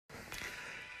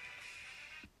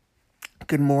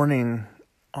Good morning,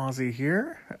 Ozzy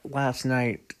here. Last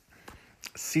night,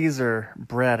 Caesar,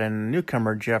 Brett, and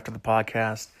newcomer Jeff to the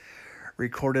podcast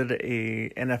recorded a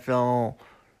NFL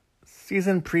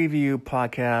season preview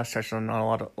podcast, touched on a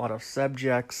lot of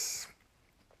subjects,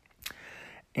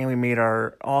 and we made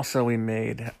our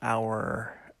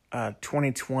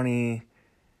 2020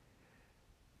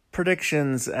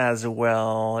 predictions as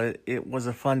well. It was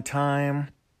a fun time.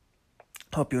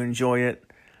 Hope you enjoy it.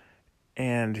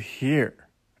 And here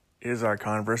is our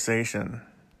conversation.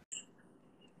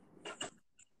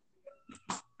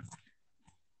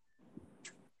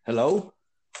 Hello?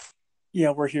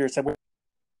 Yeah, we're here. So we'll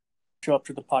show up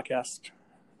to the podcast.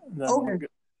 Then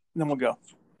we'll go.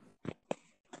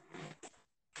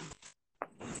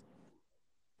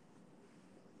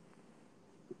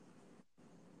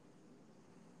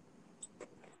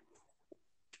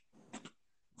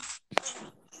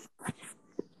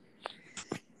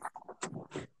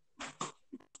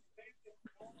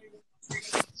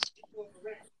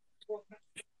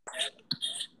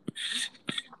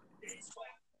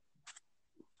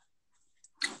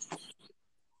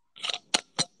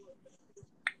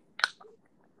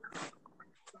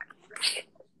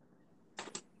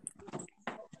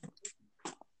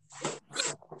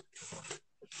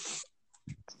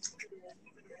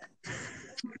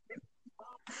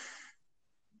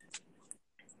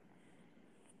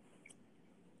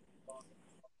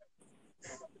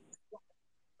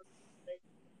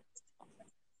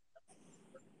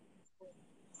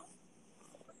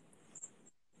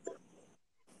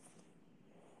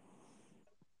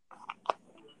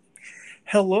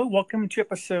 Hello, welcome to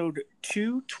episode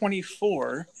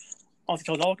 224.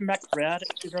 Also, welcome back, Brad.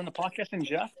 Is on the podcast, and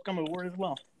Jeff, come aboard as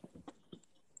well.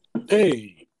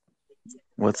 Hey,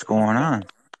 what's going on?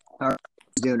 How are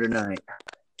you doing tonight?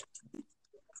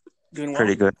 Doing well.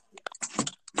 Pretty good.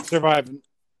 surviving.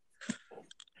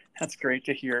 That's great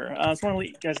to hear. I just want to let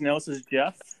you guys know this is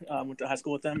Jeff. Went to high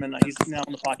school with him, and he's now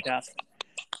on the podcast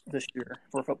this year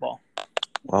for football.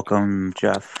 Welcome,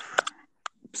 Jeff.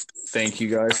 Thank you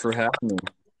guys for having me.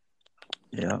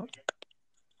 Yeah.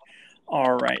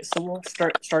 All right, so we'll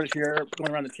start it here,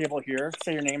 going around the table here.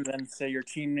 Say your name, then say your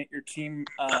team, favorite team,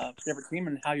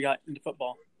 and how you got into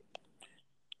football.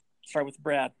 Start with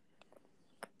Brad.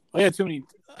 I had too many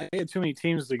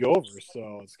teams to go over,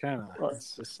 so it's kind of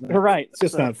You're right. It's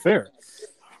just not fair.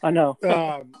 I know.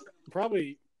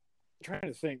 Probably trying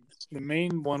to think. The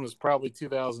main one was probably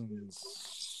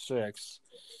 2006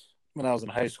 when I was in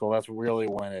high school. That's really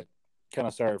when it kind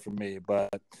of started for me.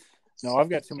 But no, I've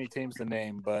got too many teams to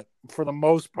name. But for the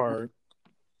most part,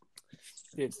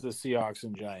 it's the Seahawks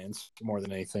and Giants more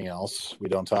than anything else. We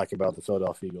don't talk about the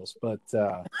Philadelphia Eagles, but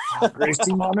Greatest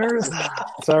team on earth.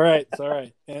 It's all right.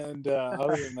 And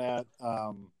other than that,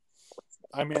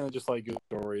 I mainly just like good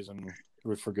stories and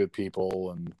root for good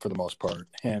people, and for the most part,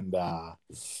 and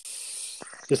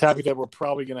just happy that we're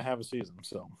probably going to have a season.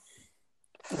 So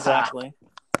Exactly.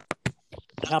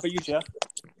 How about you, Jeff?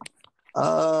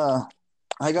 I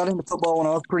got into football when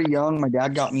I was pretty young. My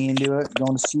dad got me into it,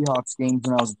 going to Seahawks games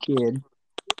when I was a kid.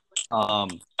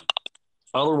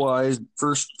 Otherwise,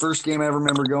 first game I ever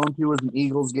remember going to was an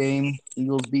Eagles game.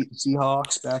 Eagles beat the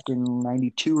Seahawks back in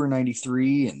 92 or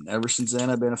 93, and ever since then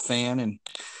I've been a fan. And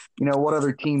what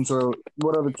other team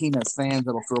has fans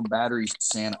that'll throw batteries to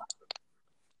Santa?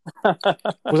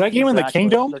 was that game in the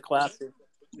Kingdom? The classic.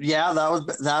 Yeah,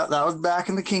 that was back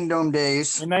in the Kingdom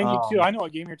days. In 92. I know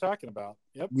what game you're talking about.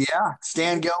 Yep. Yeah,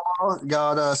 Stan Gelbaugh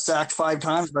got sacked 5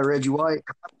 times by Reggie White.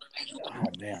 Oh,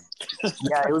 man.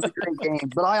 Yeah, it was a great game.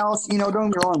 But I also,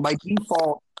 don't get me wrong, by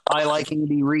default, I like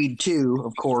Andy Reid too,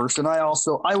 of course. And I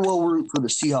will root for the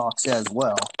Seahawks as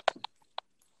well.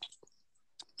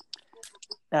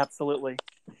 Absolutely.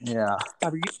 Yeah. How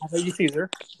about you, Caesar?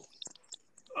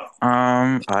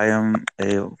 I am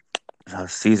a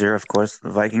Caesar, of course, the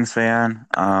Vikings fan.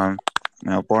 Born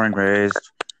and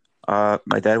raised.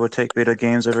 My dad would take me to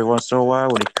games every once in a while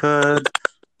when he could.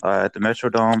 At the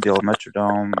Metrodome, the old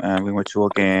Metrodome, and we went to a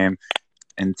game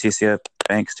in TCF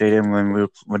Bank Stadium when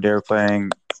they were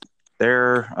playing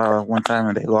there one time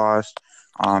and they lost.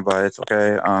 But it's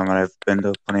okay. And I've been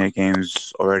to plenty of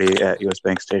games already at US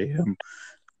Bank Stadium,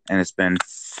 and it's been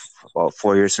about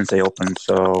 4 years since they opened.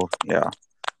 So yeah,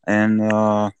 and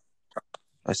I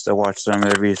still watch them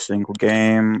every single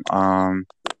game.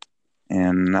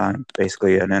 And I'm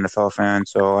basically an NFL fan,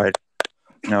 so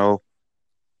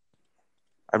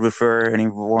I root for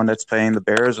anyone that's playing the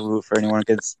Bears. I root for anyone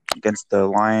against the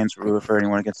Lions. I root for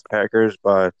anyone against the Packers.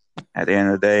 But at the end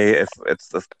of the day, if it's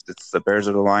the Bears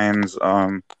or the Lions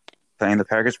playing the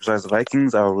Packers besides the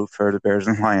Vikings, I'll root for the Bears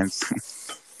and Lions.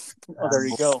 Oh, there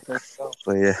you go.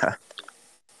 So yeah.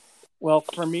 Well,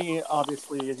 for me,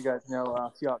 obviously, as you guys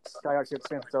know, Seahawks Seahawks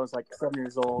fan since I was like 7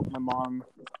 years old. My mom,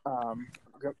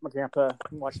 my grandpa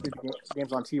watched the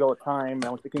games on TV all the time. I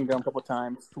went to Kingdom a couple of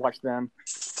times to watch them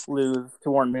lose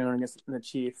to Warren Moon against the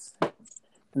Chiefs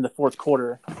in the fourth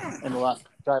quarter in the last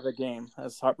drive of the game. It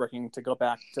was heartbreaking to go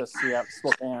back to Seattle,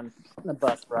 Spokane, and a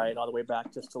bus ride all the way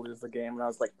back just to lose the game when I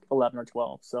was like 11 or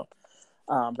 12. So,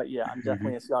 but yeah, I'm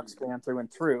definitely a Seahawks fan through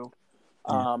and through.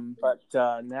 But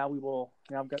now we'll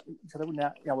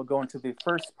go into the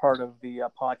first part of the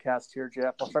podcast here,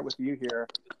 Jeff. I'll start with you here.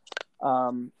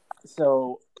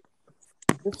 So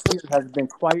this year has been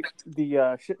quite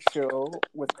the shit show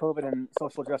with COVID and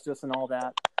social justice and all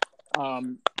that.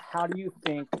 How do you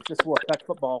think this will affect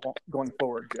football going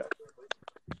forward, Jeff?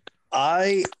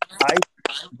 I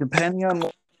depending on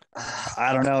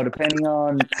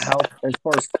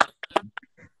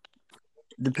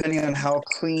depending on how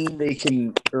clean they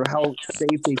can or how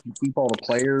safe they can keep all the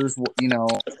players,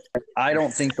 I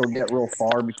don't think they'll get real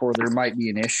far before there might be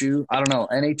an issue. I don't know.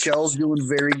 NHL's doing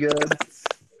very good.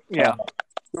 Yeah.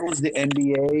 So is the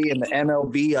NBA and the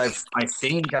MLB. I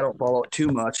think I don't follow it too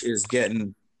much. Is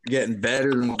getting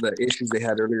better than the issues they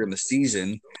had earlier in the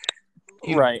season.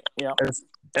 Right. Yeah.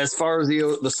 As far as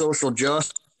the social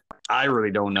justice, I really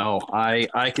don't know.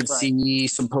 I could see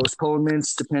some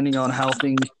postponements depending on how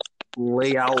things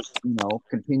lay out,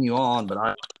 continue on, but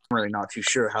I'm really not too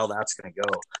sure how that's going to go.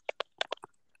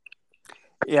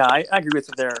 Yeah, I agree with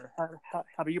you there. How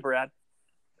about you, Brad?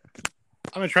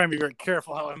 I'm going to try and be very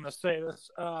careful how I'm going to say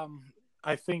this.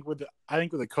 I think with the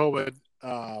COVID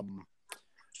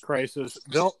crisis,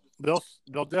 they'll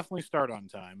definitely start on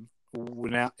time.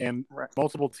 And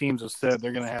multiple teams have said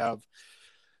they're going to have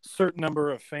certain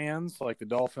number of fans, like the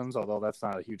Dolphins, although that's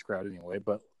not a huge crowd anyway.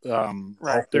 But they're going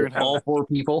to have all four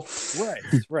people.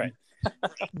 Right.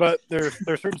 But there's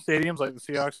certain stadiums like the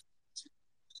Seahawks,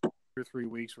 2 or 3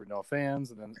 weeks with no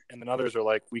fans, and then others are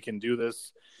like, we can do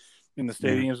this in the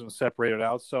stadiums and separate it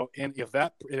out. So, and if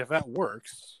that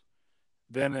works,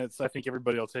 then I think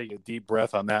everybody will take a deep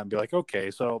breath on that and be like,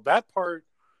 okay, so that part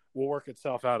will work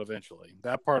itself out eventually.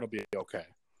 That part will be okay.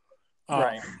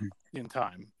 In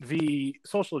time. The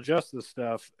social justice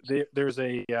stuff, there's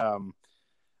a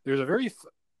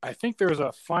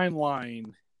fine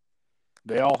line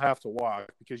they all have to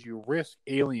walk because you risk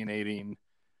alienating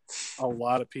a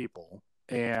lot of people.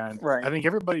 And I think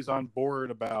everybody's on board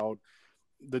about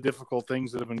the difficult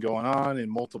things that have been going on in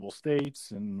multiple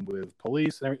states and with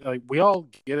police and everything. Like, we all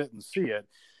get it and see it.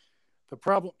 The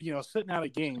problem, sitting out a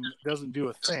game doesn't do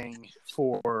a thing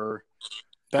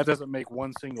that doesn't make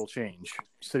one single change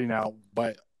sitting out,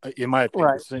 in my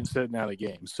opinion, sitting out a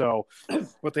game. So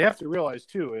what they have to realize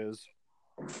too is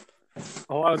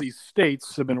a lot of these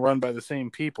states have been run by the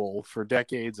same people for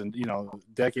decades and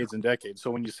decades. So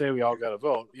when you say we all got to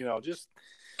vote, just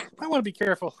I want to be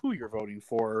careful who you're voting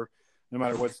for, no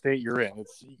matter what state you're in.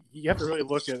 You have to really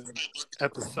look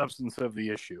at the substance of the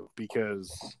issue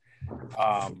because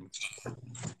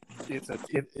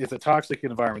it's a toxic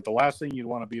environment. The last thing you'd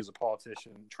want to be is a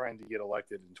politician trying to get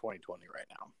elected in 2020 right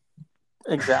now.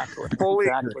 Exactly.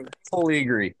 Fully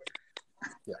agree.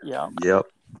 Yeah. Yep.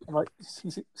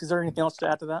 Is there anything else to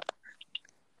add to that?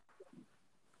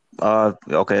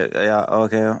 Okay. Yeah.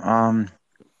 Okay.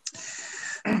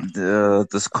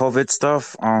 This COVID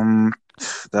stuff,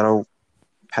 that'll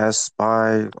pass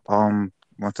by,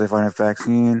 once they find a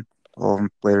vaccine,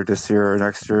 later this year or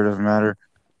next year, doesn't matter.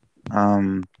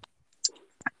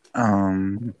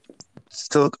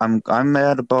 Still, I'm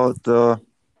mad about the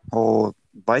whole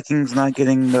Vikings not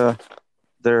getting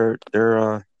their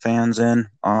fans in.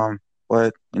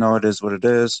 But it is what it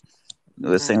is.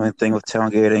 The same thing with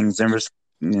tailgating. Zimmer's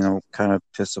kind of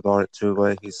pissed about it too,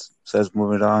 but he says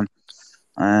move it on,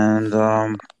 and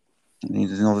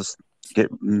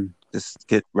just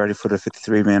get ready for the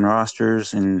 53-man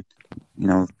rosters and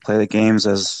play the games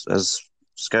as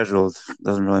scheduled.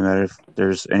 Doesn't really matter if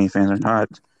there's any fans or not.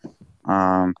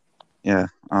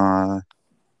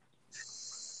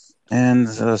 And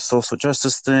the social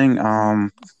justice thing,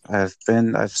 I've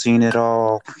seen it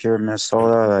all here in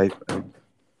Minnesota.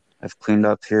 I've cleaned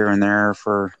up here and there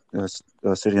for the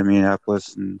city of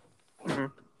Minneapolis,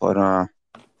 but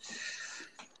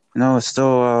it's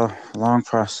still a long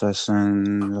process,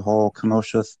 and the whole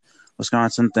Kenosha,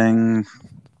 Wisconsin thing.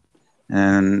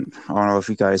 And I don't know if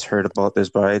you guys heard about this,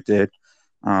 but I did.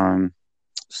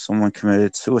 Someone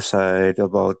committed suicide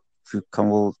about a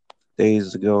couple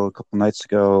nights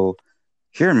ago,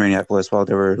 here in Minneapolis while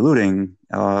they were looting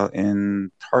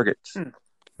in Target. I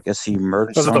guess he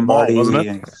murdered somebody. Wasn't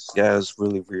it? Yeah, it was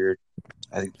really weird.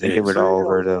 I think they gave it all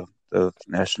over the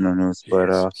national news,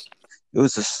 but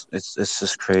it's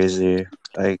just crazy.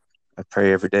 Like I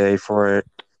pray every day for it,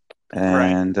 Right.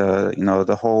 and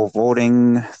the whole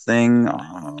voting thing.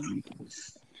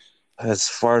 As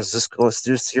far as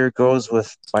this year goes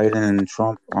with Biden and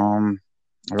Trump, I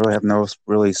really have no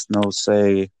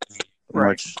say Right.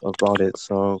 much about it.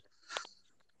 So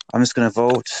I'm just gonna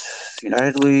vote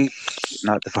unitedly,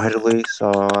 not dividedly.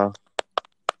 So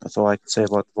that's all I can say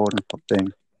about the voting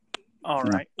thing. All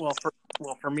Yeah. right. Well,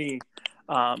 for me,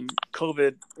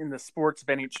 COVID in the sports of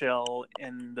NHL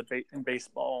and in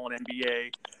baseball and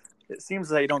NBA, it seems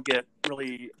that you don't get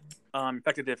really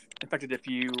infected if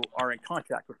you are in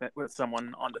contact with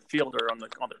someone on the field or on the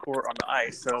court on the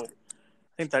ice. So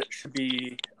I think that should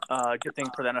be a good thing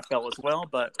for the NFL as well.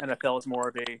 But NFL is more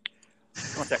of a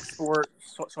contact sport,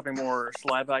 something more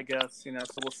saliva, I guess. So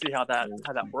we'll see how that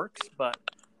works. But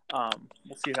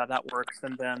we'll see how that works.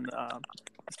 And then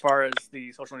as far as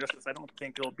the social injustice, I don't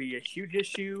think it'll be a huge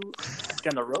issue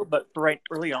down the road. But right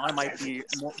early on, it might be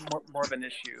more of an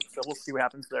issue. So we'll see what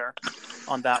happens there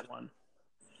on that one.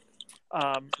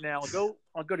 Now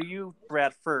I'll go to you,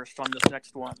 Brad, first on this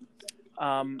next one.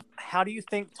 How do you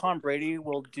think Tom Brady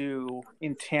will do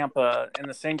in Tampa? And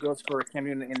the same goes for Cam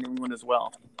Newton in New England as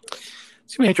well.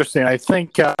 It's gonna be interesting. I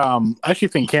actually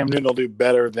think Cam Newton will do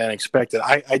better than expected.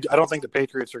 I don't think the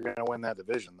Patriots are going to win that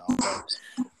division though.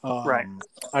 But, Right.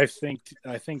 I think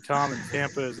Tom in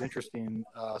Tampa is interesting,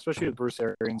 especially with Bruce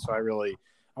Arians. So I'm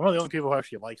one of the only people who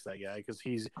actually likes that guy because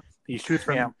he shoots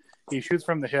from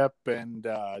the hip and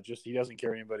he doesn't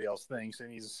care what anybody else thinks,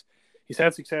 and he's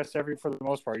had success for the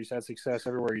most part. He's had success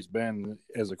everywhere he's been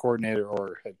as a coordinator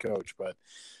or head coach. But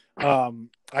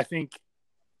I think.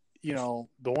 The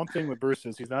one thing with Bruce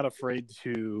is he's not afraid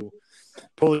to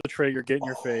pull the trigger, get in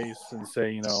your face, and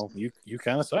say, you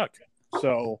kind of suck.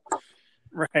 So,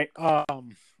 right.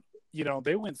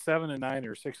 They went 7-9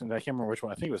 or 6, and I can't remember which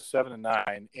one. I think it was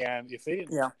 7-9. And if they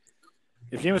didn't,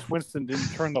 if Jameis Winston didn't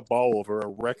turn the ball over, a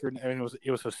record. I mean, it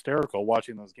was hysterical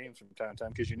watching those games from time to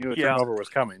time because you knew a turnover was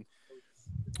coming.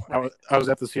 I was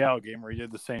at the Seattle game where he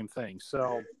did the same thing.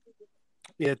 So.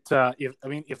 If they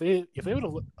would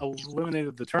have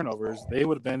eliminated the turnovers, they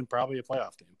would have been probably a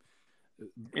playoff team.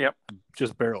 Yep,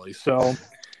 just barely. So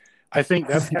I think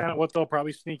that's kind of what they'll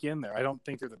probably sneak in there. I don't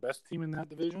think they're the best team in that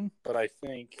division, but I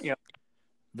think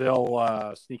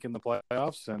they'll sneak in the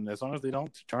playoffs. And as long as they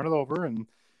don't turn it over and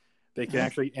they can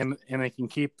actually and they can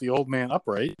keep the old man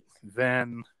upright,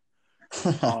 then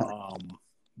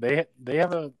they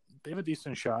have a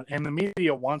decent shot. And the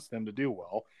media wants them to do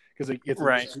well. Because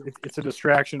it's a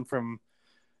distraction from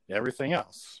everything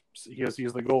else. He's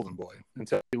the golden boy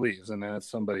until he leaves, and then it's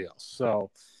somebody else.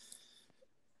 So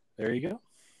there you go.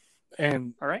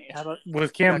 And all right, how about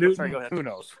with Cam Newton? Who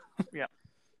knows? Yeah,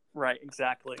 right,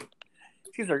 exactly.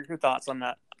 These are your thoughts on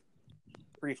that,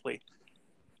 briefly.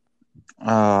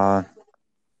 I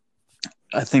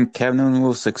think Cam Newton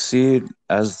will succeed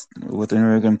as with the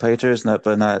New England Patriots,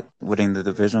 but not winning the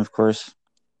division, of course.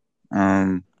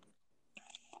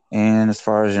 And as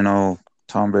far as,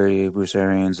 Tom Brady, Bruce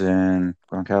Arians, and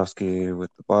Gronkowski with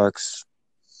the Bucs,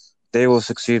 they will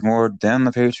succeed more than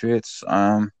the Patriots.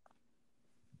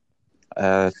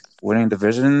 Winning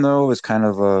division, though, is kind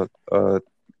of a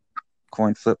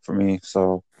coin flip for me,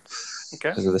 so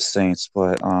because of the Saints.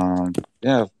 But, I'll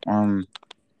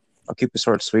keep it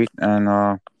short, sweet,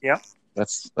 and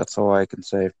that's all I can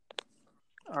say.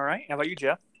 All right. How about you,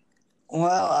 Jeff?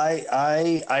 Well,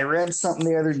 I read something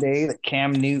the other day that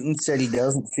Cam Newton said he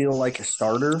doesn't feel like a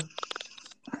starter.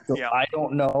 So I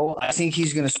don't know. I think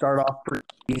he's going to start off pretty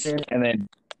decent and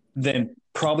then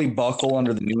probably buckle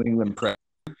under the New England pressure.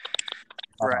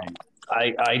 Right.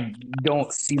 I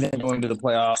don't see them going to the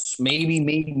playoffs. Maybe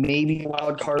a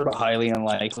wild card, but highly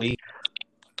unlikely.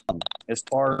 As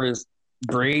far as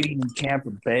Brady and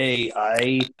Tampa Bay,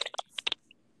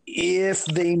 if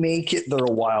they make it, they're a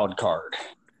wild card.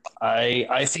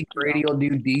 I think Brady will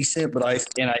do decent, but I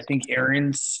think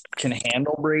Arians can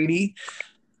handle Brady.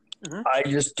 Mm-hmm. I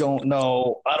just don't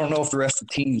know. I don't know if the rest of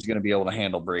the team is going to be able to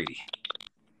handle Brady.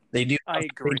 They do. I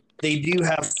agree. They do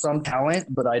have some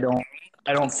talent, but I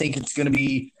don't think it's going to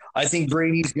be. I think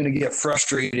Brady's going to get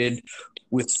frustrated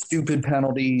with stupid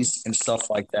penalties and stuff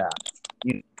like that.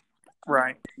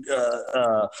 Right.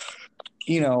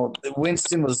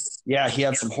 Winston was. Yeah, he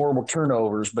had some horrible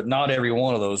turnovers, but not every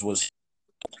one of those was.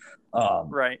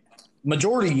 Right.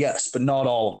 Majority, yes, but not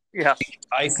all. Yeah,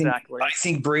 I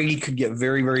think Brady could get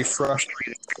very, very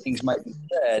frustrated. Things might be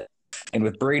said, and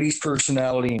with Brady's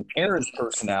personality and Aaron's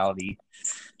personality,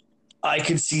 I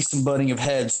could see some butting of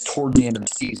heads toward the end of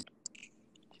the season.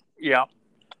 Yeah.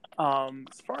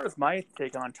 As far as my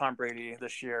take on Tom Brady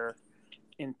this year,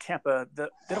 in Tampa, they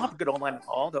don't have a good O-line at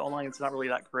all. The O-line is not really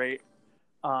that great.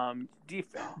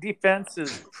 Defense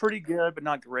is pretty good, but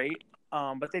not great.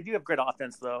 But they do have great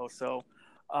offense, though. So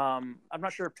I'm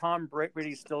not sure if Tom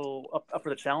Brady's still up for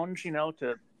the challenge. He lost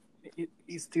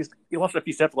a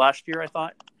few steps last year, I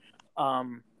thought,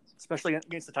 especially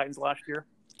against the Titans last year.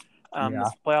 This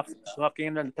playoff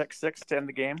game, then the pick six to end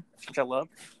the game, which I love.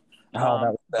 Oh,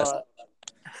 that was best.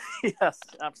 Yes,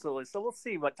 absolutely. So we'll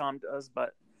see what Tom does,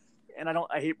 and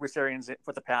I hate Bruce Arians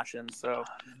with a passion. So,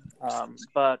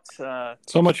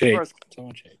 so much hate.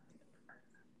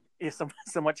 Yeah,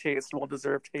 so much hate. It's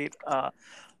well-deserved hate.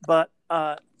 But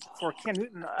for Cam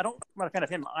Newton, I'm not a fan of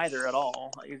him either at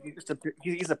all.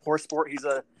 He's a poor sport. He's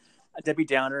a Debbie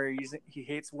Downer. He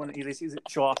hates when he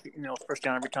show off, first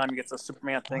down every time he gets a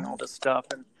Superman thing, all this stuff.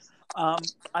 And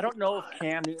I don't know if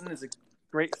Cam Newton is a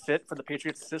great fit for the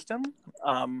Patriots system,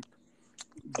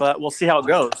 but we'll see how it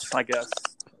goes. I guess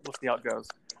we'll see how it goes.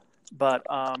 But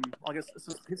I guess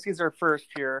Caesar first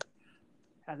here.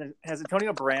 Has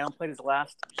Antonio Brown played his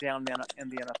last down in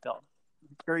the NFL?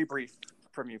 Very brief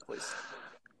from you, please.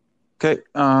 Okay.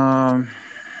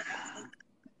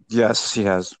 Yes, he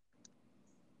has.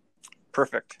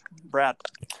 Perfect. Brad.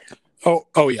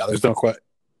 Oh yeah. There's no question.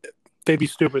 They'd be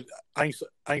stupid. I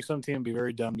think some team would be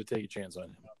very dumb to take a chance on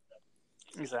him.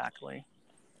 Exactly.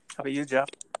 How about you, Jeff?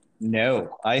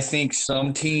 No, I think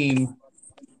some team,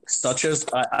 such as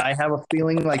I have a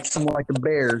feeling like someone like the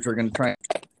Bears are going to try,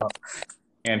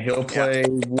 and he'll play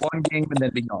one game and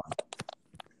then be gone.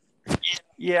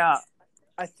 Yeah,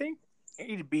 I think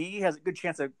A.B. has a good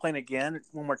chance of playing again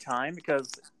one more time because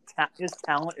his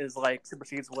talent is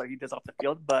supersedes what he does off the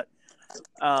field. But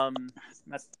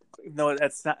that's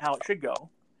not how it should go.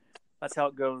 That's how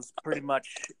it goes pretty much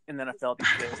in the NFL these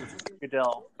days. With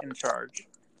Goodell in charge,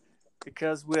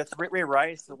 because with Ray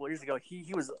Rice a couple years ago,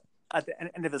 he was at the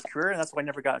end of his career, and that's why he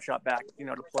never got a shot back,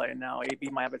 to play. And now AB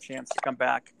might have a chance to come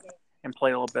back and play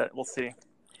a little bit. We'll see.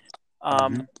 All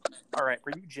right,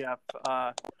 for you, Jeff,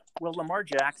 will Lamar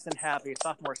Jackson have a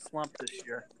sophomore slump this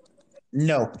year?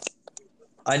 No,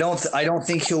 I don't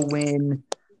think he'll win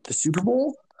the Super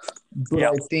Bowl, but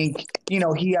I think he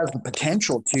has the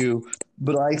potential to.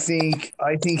 But I think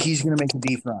he's going to make a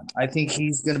deep run. I think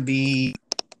he's going to be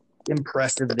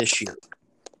impressive this year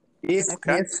if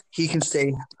he can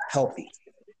stay healthy.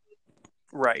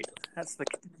 Right, that's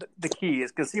the key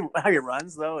is because how he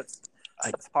runs though. It's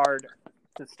hard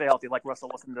to stay healthy like Russell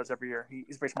Wilson does every year.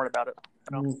 He's very smart about it.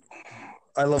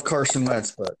 I love Carson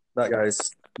Wentz, but that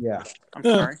guy's I'm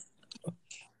sorry.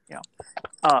 Yeah.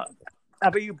 How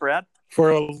about you, Brad?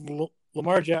 For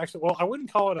Lamar Jackson, well, I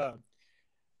wouldn't call it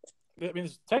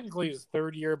it's technically his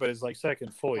third year, but it's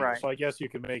second full year. Right. So I guess you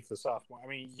could make the sophomore. I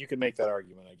mean, you could make that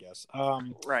argument, I guess.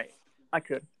 Right. I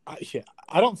could. I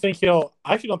don't think I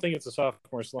actually don't think it's a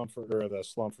sophomore slump for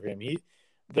him.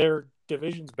 Their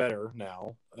division's better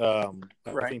now. I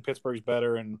think Pittsburgh's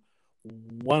better, and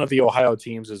one of the Ohio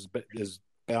teams is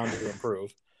bound to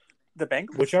improve. The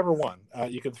Bengals, whichever one.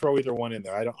 You can throw either one in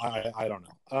there. I don't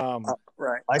know.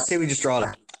 Right. I say we just draw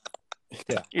it.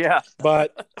 Yeah.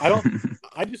 But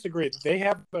I disagree. They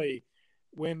have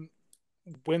when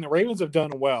the Ravens have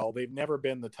done well, they've never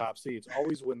been the top seeds.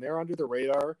 Always when they're under the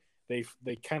radar, they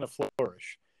kind of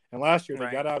flourish. And last year they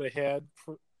got out ahead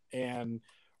and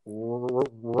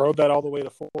rode that all the way to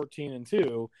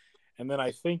 14-2. And then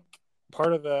I think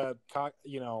part of the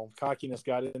cockiness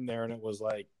got in there, and it was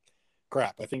like,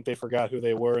 crap. I think they forgot who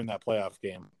they were in that playoff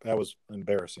game. That was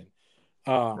embarrassing.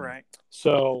 Right.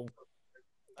 So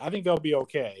I think they'll be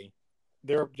okay.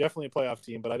 They're definitely a playoff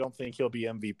team, but I don't think he'll be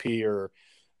MVP or,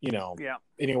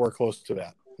 anywhere close to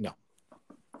that. No.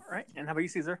 All right. And how about you,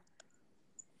 Caesar?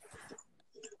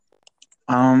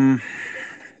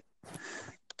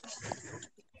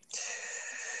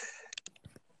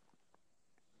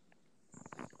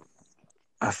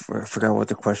 I forgot what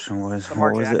the question was.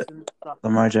 Lamar What was Jackson, it?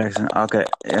 Lamar Jackson. Okay.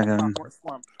 Sophomore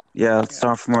slump.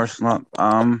 Sophomore slump.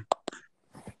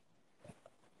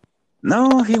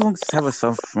 No, he won't have a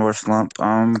sophomore slump.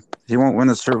 He won't win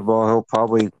the Super Bowl. He'll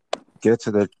probably get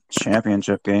to the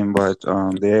championship game, but the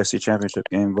AFC championship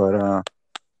game, but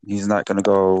he's not going to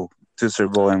go to the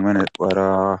Super Bowl and win it. But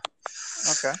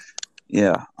okay.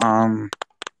 Yeah.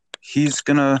 He's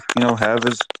gonna, have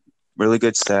his really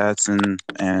good stats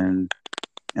and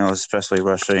especially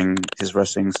his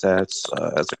rushing stats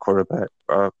as a quarterback,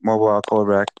 mobile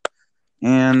quarterback,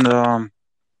 and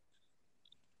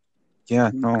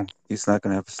no, he's not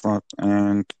gonna have a slump,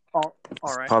 and all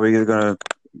right. Probably gonna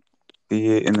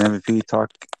be in the MVP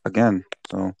talk again.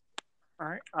 So, all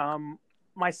right.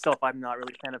 Myself, I'm not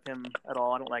really a fan of him at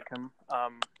all. I don't like him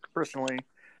personally.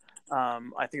 I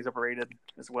think he's overrated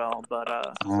as well. But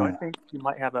so I think he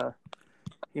might have a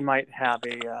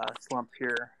slump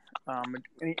here. And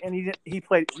he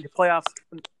played the playoffs.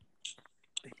 The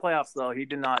playoffs though he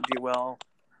did not do well.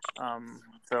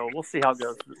 So we'll see how it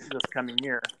goes this coming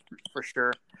year for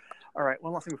sure. All right,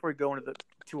 one last thing before we go into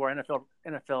our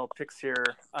NFL picks here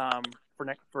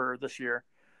for this year.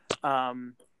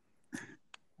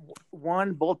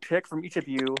 One bold pick from each of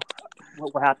you.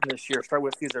 What will happen this year? Start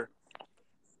with Caesar.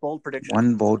 Bold prediction.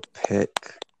 One bold pick.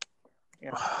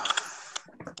 Yeah.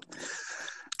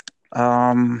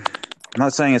 I'm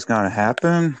not saying it's going to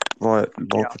happen, but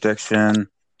bold prediction: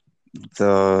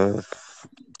 the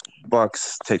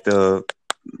Bucks take the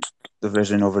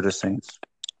division over the Saints.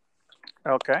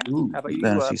 Okay. Ooh, How about you,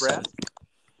 NFC Brad? South.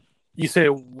 You say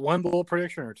one bold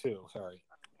prediction or two? Sorry.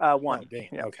 One. Oh, dang.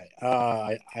 Yeah. Okay.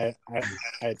 I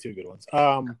had two good ones.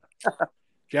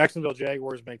 Jacksonville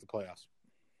Jaguars make the playoffs.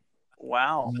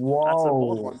 Wow. Whoa. That's a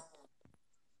bold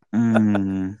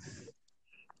one.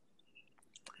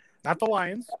 Not the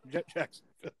Lions.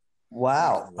 Jacksonville.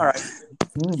 Wow. All right.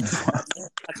 Hmm.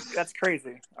 That's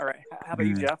crazy. All right. How about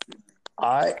you, Jeff?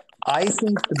 I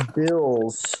think the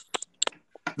Bills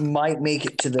might make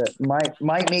it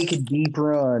might make a deep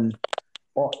run.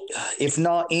 Well, if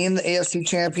not in the AFC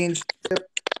Championship,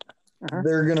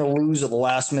 they're gonna lose at the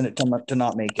last minute to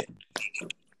not make it.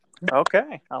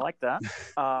 Okay, I like that.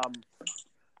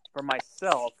 For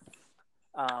myself,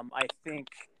 I think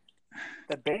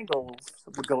the Bengals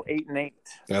would go 8-8.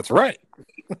 That's right.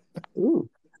 Ooh.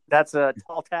 That's a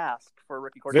tall task for a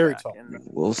rookie quarterback. Very tall. And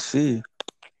We'll see.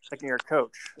 second-year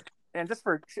coach. And just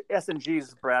for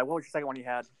S&Gs, Brad, what was your second one you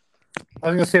had? I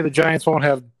was going to say the Giants won't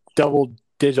have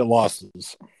double-digit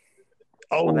losses.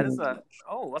 Oh, that is that's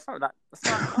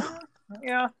not.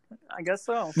 Yeah, I guess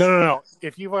so. No.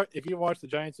 If you watch the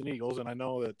Giants and Eagles, and I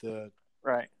know that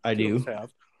Right, I do.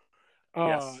 have.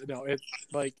 Yes. No, it's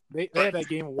like they had that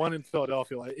game won in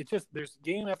Philadelphia. It's just there's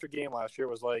game after game last year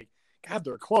was like, God,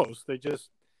 they're close. They just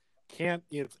can't.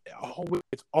 It's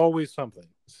always something.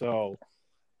 So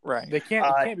right. they can't.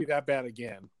 It can't be that bad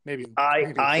again. Maybe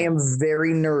I am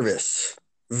very nervous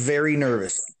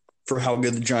for how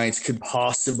good the Giants could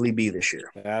possibly be this year.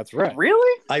 That's right.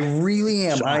 Really? I really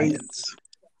am. Giants.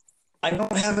 I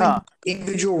don't have any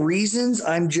individual reasons.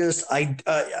 I'm just within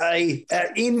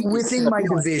my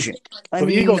division. So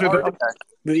the Eagles are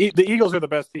the Eagles are the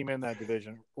best team in that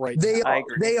division, right? They I are.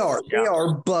 agree. They are. Yeah. They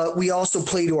are. But we also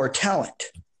play to our talent.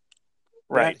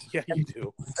 Right. Yeah, you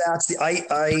do. That's the.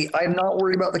 I'm not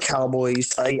worried about the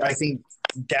Cowboys. I think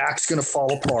Dak's going to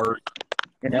fall apart.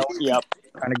 And Yep.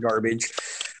 kind of garbage.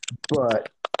 But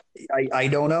I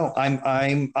don't know.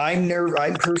 I'm nervous.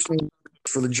 I'm personally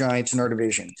for the Giants in our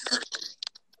division.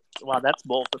 Wow, that's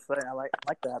bold to say. I like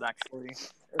that actually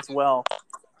as well.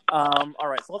 All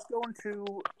right, so let's go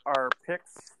into our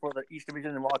picks for each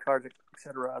division and wild cards,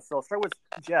 etc. So I'll start with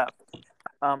Jeff.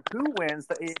 Who wins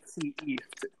the AFC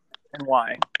East and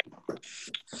why?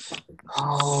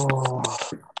 Oh,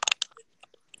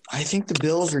 I think the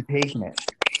Bills are taking it.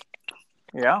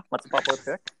 Yeah, that's a popular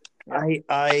pick.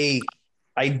 Yeah.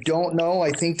 I don't know.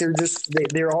 I think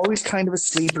they're always kind of a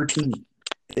sleeper team.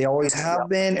 They always have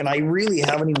been, and I really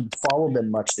haven't even followed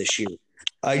them much this year.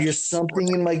 Something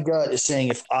in my gut is saying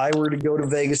if I were to go to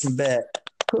Vegas and bet,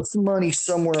 put some money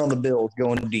somewhere on the Bills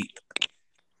going deep.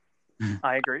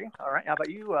 I agree. All right, how about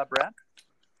you, Brad?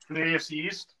 For the AFC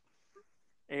East?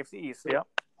 AFC East, yep.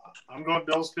 I'm going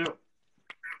Bills too.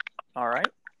 All right.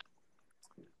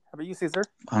 How about you, Caesar?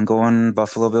 I'm going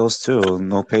Buffalo Bills too.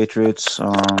 No Patriots.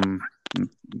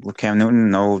 With Cam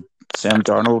Newton. No Sam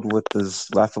Darnold with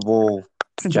his laughable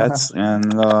Jets,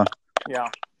 and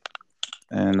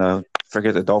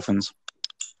forget the Dolphins.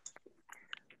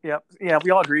 Yep. Yeah, we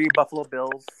all agree Buffalo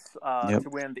Bills to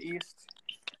win the East.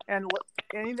 And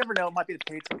you never know, it might be the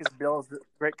Patriots because Bill is a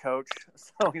great coach,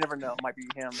 so you never know, it might be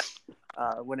him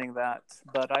winning that.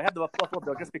 But I have the Buffalo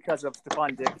Bills just because of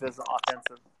Stephon Diggs as an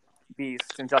offensive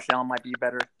beast, and Josh Allen might be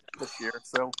better this year.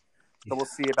 So we'll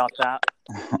see about that.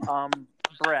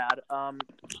 Brad,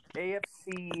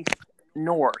 AFC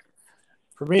North.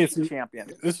 For me, it's champion.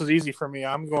 This is easy for me.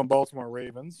 I'm going Baltimore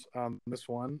Ravens on this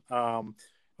one.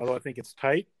 Although I think it's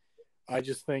tight. I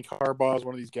just think Harbaugh is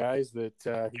one of these guys that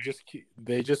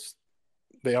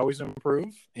they always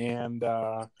improve, and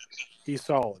he's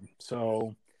solid.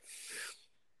 So,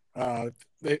 and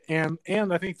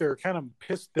I think they're kind of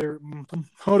pissed. They're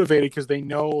motivated because they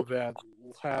know that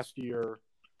last year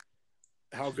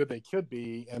how good they could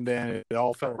be, and then it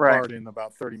all fell apart in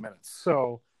about 30 minutes.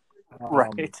 So,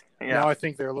 now I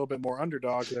think they're a little bit more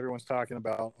underdog because everyone's talking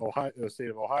about Ohio, the state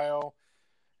of Ohio.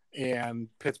 and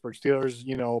Pittsburgh Steelers,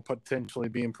 potentially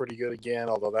being pretty good again,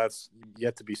 although that's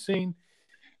yet to be seen.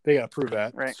 They got to prove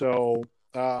that. Right. So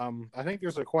I think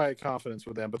there's a quiet confidence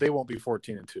with them, but they won't be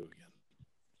 14-2 again.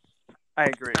 I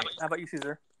agree. How about you,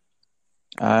 Caesar?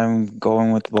 I'm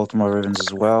going with the Baltimore Ravens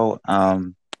as well.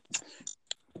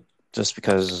 Just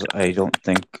because I don't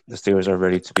think the Steelers are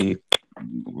ready to be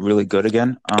really good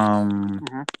again. And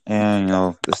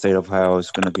the state of Ohio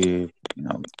is going to be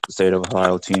the state of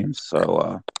Ohio teams,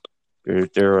 so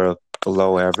they're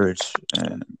below average,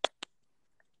 and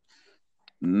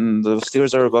the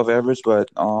Steelers are above average, but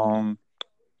the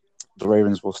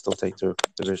Ravens will still take their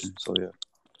division. So yeah.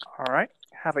 All right.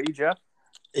 How about you, Jeff?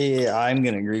 Yeah, I'm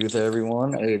going to agree with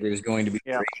everyone. There's going to be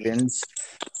Ravens.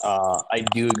 I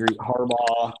do agree.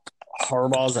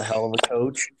 Harbaugh's a hell of a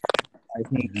coach. I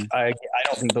think I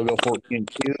don't think they'll go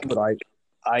 14-2, but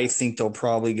I think they'll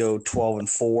probably go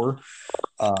 12-4.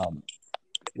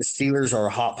 The Steelers are a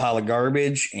hot pile of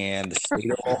garbage, and the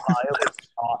state of Ohio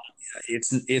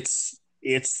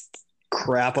it's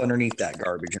crap underneath that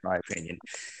garbage, in my opinion.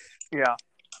 Yeah.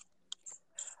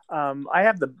 I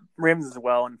have the Ravens as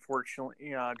well.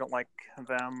 Unfortunately, I don't like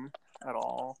them at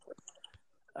all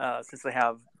since they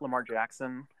have Lamar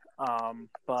Jackson.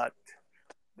 But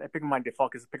I pick my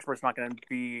default because Pittsburgh's not going to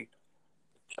be.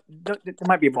 It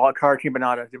might be a wild card team, but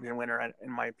not a division winner,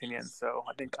 in my opinion. So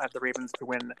I think I have the Ravens to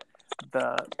win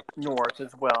the North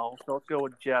as well. So let's go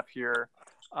with Jeff here.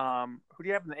 Who do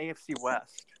you have in the AFC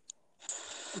West?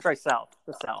 I'm sorry, South.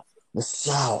 The South. The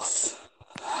South.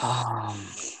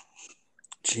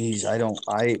 Geez,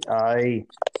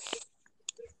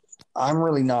 I'm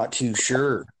really not too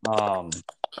sure.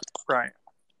 Right.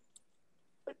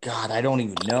 God, I don't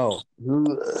even know.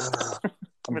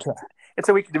 It's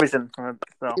a weak division. So.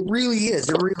 It really is.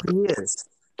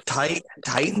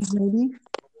 Titans, maybe?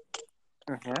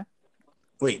 Mm-hmm.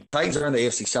 Wait, Titans are in the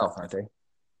AFC South, aren't they?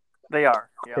 They are.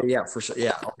 Yeah. Okay, yeah, for sure.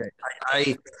 Yeah, okay.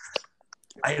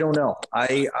 I don't know. I'm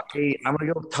going to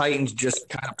go with Titans, just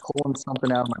kind of pulling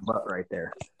something out of my butt right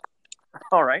there.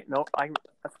 All right. No,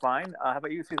 that's fine. How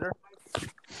about you, Caesar?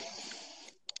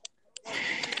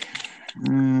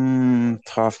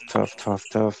 Tough.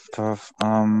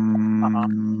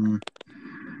 I'm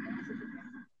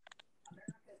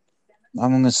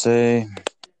gonna say,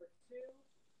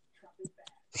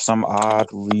 for some odd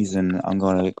reason, I'm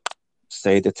gonna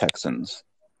say the Texans.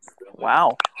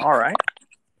 Wow. All right.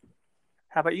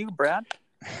 How about you, Brad?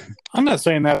 I'm not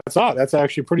saying that's odd. That's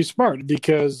actually pretty smart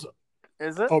because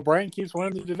is it? O'Brien keeps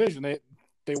winning the division.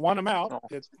 They want him out. Oh.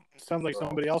 It sounds like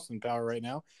somebody else in power right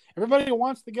now. Everybody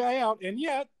wants the guy out, and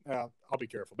yet I'll be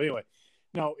careful. But anyway,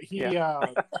 no, he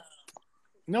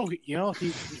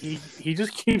he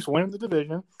just keeps winning the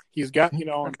division. He's got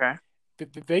okay.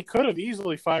 They could have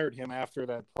easily fired him after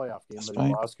that playoff game that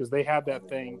he lost because they had that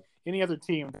thing. Any other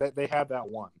team that they had that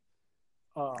one.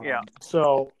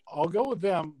 So I'll go with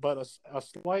them, but a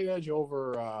slight edge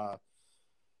over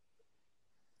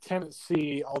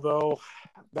Tennessee, although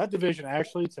that division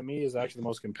actually, to me, is actually the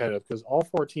most competitive because all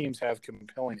four teams have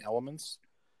compelling elements.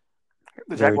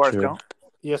 The Jaguars don't?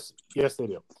 Yes, they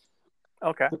do.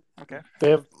 Okay. They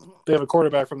have a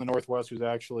quarterback from the Northwest who's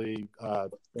actually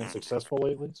been successful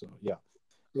lately. So yeah,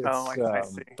 I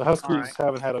see. The Huskies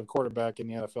haven't had a quarterback in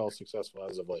the NFL successful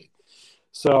as of late.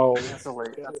 So as of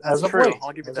late,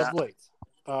 I'll give you that.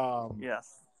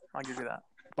 Yes, I'll give you that.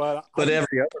 But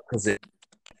every other position.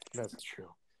 That's true.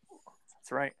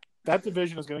 That's right. That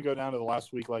division is going to go down to the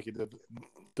last week like it did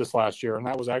this last year, and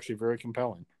that was actually very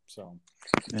compelling. So,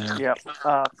 yeah.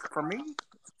 For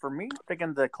me,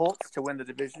 picking the Colts to win the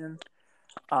division.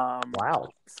 Wow.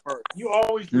 You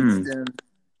always Houston.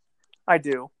 I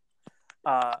do.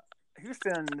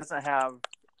 Houston doesn't have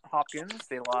Hopkins.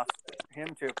 They lost him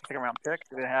to a second-round pick.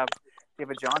 They have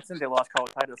David Johnson. They lost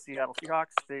Carlos Hyde to the Seattle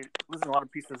Seahawks. They losing a lot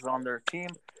of pieces on their team,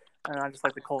 and I just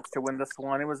like the Colts to win this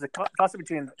one. It was a toss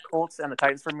between the Colts and the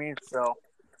Titans for me, so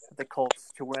the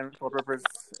Colts to win. Philip Rivers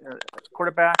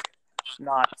quarterback,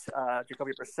 not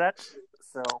Jacoby Brissett.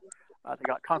 So they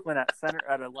got Conklin at center,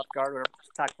 at a left guard, whatever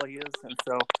tackle he is, and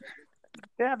so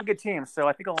they have a good team. So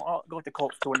I think I'll go with the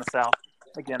Colts to win the South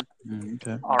again.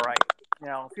 Okay. All right.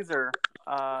 Now, these are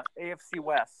AFC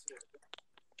West.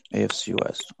 AFC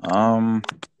West.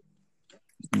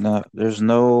 No, there's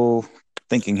no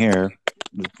thinking here.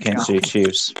 Kansas City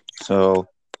Chiefs. So.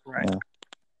 Right.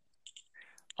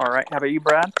 All right. How about you,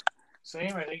 Brad?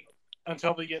 Same. I think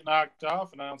until they get knocked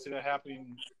off, and I don't see that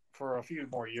happening for a few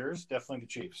more years. Definitely the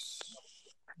Chiefs.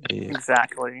 Yeah.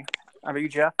 Exactly. How about you,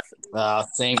 Jeff?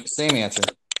 Same answer.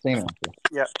 Same answer.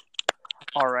 Yep.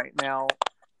 All right. Now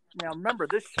remember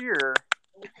this year.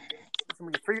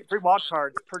 going to be three wild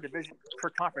cards per division, per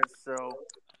conference. So,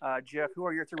 Jeff, who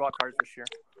are your 3 wild cards this year?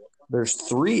 There's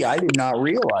 3. I did not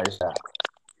realize that.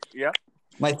 Yep.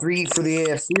 My 3 for the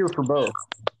AFC or for both?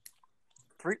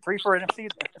 3 for NFC,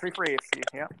 3 for AFC.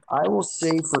 Yeah. I will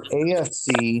say for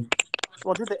AFC.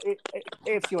 Well, do the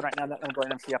AFC one right now. Then we'll go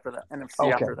NFC after that.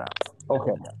 Okay. After that.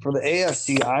 Okay. For the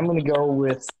AFC, I'm going to go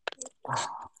with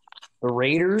the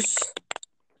Raiders.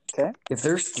 Okay. If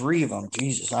there's 3 of them,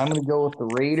 Jesus, I'm going to go with the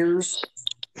Raiders.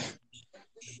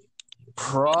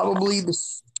 Probably the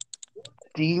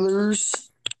Steelers.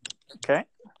 Okay.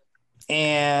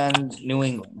 And New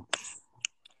England.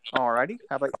 Alrighty.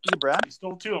 How about you, Brad? You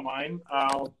stole 2 of mine.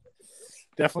 I'll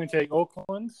definitely take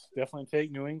Oakland. Definitely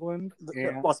take New England.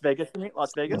 And Las Vegas, you mean?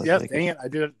 Las Vegas? yes, dang it. I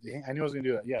did it. I knew I was going to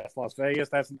do that. Yes, Las Vegas.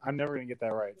 I'm never going to get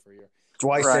that right for you. That's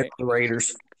why I said the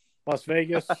Raiders. Las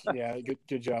Vegas. Yeah,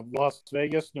 good job. Las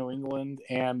Vegas, New England.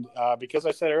 And because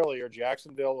I said earlier,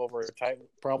 Jacksonville over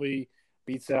probably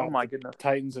beats out my goodness.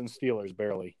 Titans and Steelers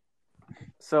barely.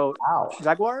 So,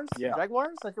 Jaguars? Yeah.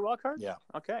 Jaguars? That's your wild card? Yeah.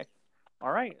 Okay.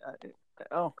 All right.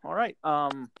 All right.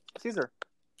 Caesar.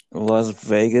 Las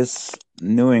Vegas,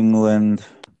 New England,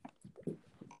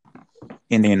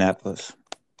 Indianapolis.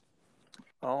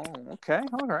 Oh, okay.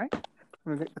 All right.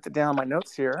 Let me put it down on my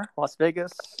notes here. Las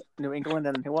Vegas, New England,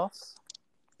 and who else?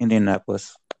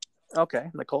 Indianapolis. Okay,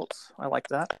 the Colts. I like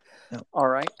that. Yep. All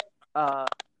right.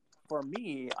 For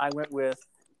me, I went with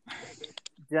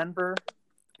Denver,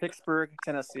 Pittsburgh,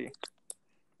 Tennessee.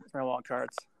 That's my wild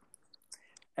cards.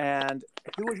 And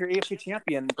who was your AFC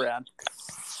champion, Brad?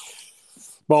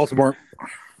 Baltimore.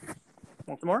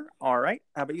 Baltimore? All right.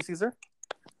 How about you, Caesar?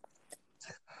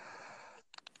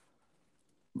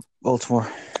 Baltimore.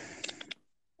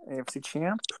 AFC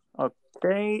champ.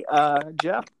 Okay.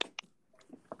 Jeff?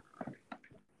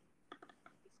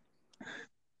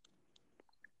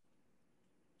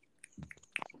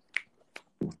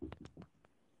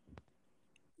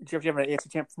 Jeff, do you have an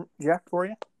AFC champ, Jeff, for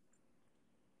you?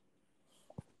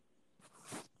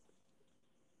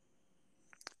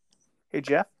 Hey,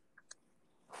 Jeff?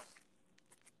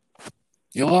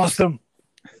 You lost him.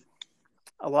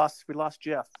 We lost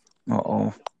Jeff.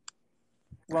 Uh-oh.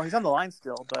 Well, he's on the line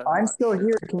still, but I'm still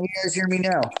here. Can you guys hear me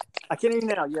now? I can hear you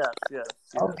now. Yes.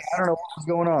 Okay, I don't know what was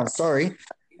going on. Sorry.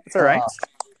 It's all right.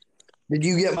 Did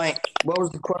you get what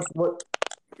was the question? What?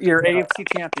 Your AFC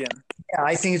champion. Yeah,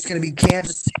 I think it's going to be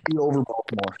Kansas City over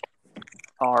Baltimore.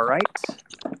 All right.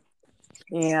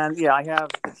 And, yeah, I have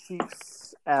the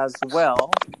Chiefs as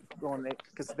well,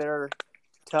 because they're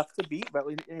tough to beat, but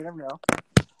you never know.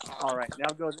 All right.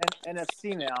 Now goes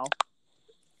NFC now.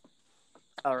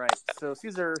 All right. So,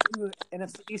 Caesar, who is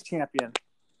NFC East champion?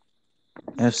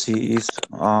 NFC East.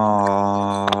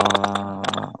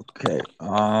 Okay.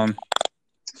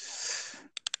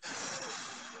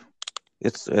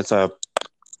 It's a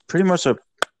pretty much a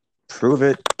prove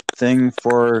it thing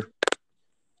for,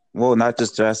 well, not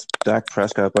just Dak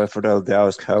Prescott, but for the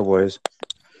Dallas Cowboys.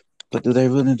 But do they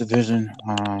win the division?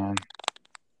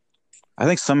 I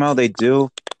think somehow they do,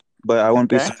 but I wouldn't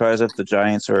be surprised if the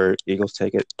Giants or Eagles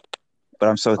take it. But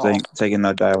I'm still taking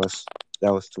Dallas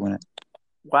to win it.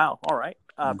 Wow. All right.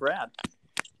 Brad.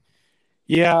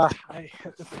 Yeah.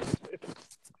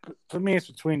 For me, it's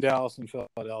between Dallas and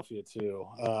Philadelphia, too.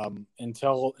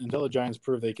 Until the Giants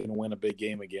prove they can win a big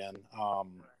game again.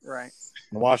 Right.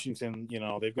 Washington,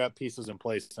 they've got pieces in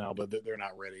place now, but they're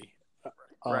not ready.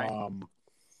 Right.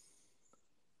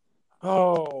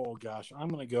 Oh, gosh. I'm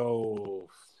going to go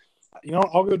 –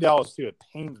 I'll go Dallas, too. It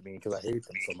pains me because I hate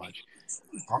them so much.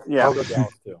 I'll go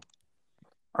Dallas, too.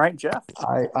 All right, Jeff.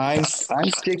 I'm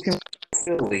sticking with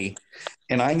Philly,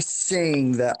 and I'm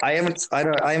saying that I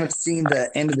haven't seen the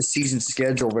end of the season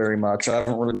schedule very much. I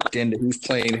haven't really looked into who's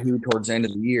playing who towards the end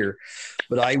of the year,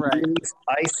 but I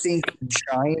think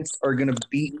Giants are going to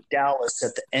beat Dallas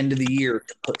at the end of the year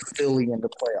to put Philly into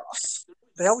playoffs.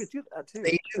 They always do that too.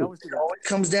 They do. It always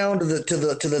comes down to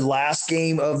the last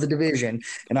game of the division,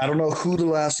 and I don't know who the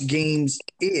last games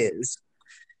is.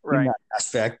 Right. In that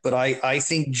aspect, but I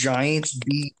think Giants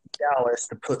beat Dallas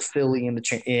to put Philly in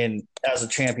as a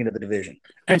champion of the division.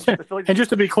 And just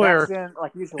to be clear, the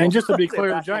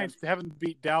Giants Giants haven't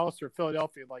beat Dallas or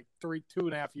Philadelphia in like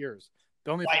 2.5 years.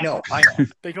 I know.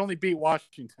 They can only beat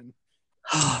Washington.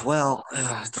 Well,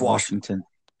 it's Washington.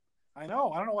 I know.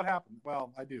 I don't know what happened.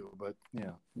 Well, I do, but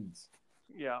yeah.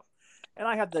 Yeah. And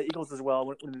I had the Eagles as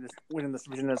well winning this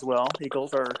division as well.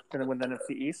 Eagles are going to win the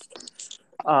NFC East.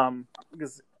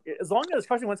 Because as long as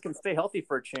Carson Wentz can stay healthy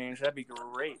for a change, that'd be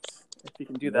great if he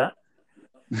can do that.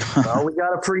 Well, we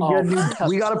got a pretty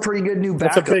good new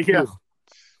backup. That's a big Who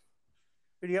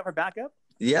do you have for backup?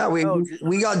 Yeah, we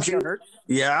got Jalen Hurts?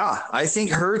 Yeah, I think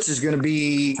Hurts is going to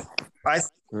be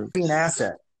an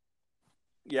asset.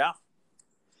 Yeah,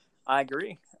 I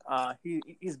agree.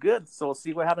 He's good, so we'll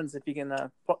see what happens if he can.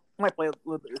 Might play a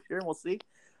little bit this year, and we'll see.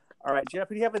 All right, Jeff,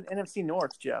 who do you have in NFC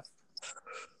North, Jeff?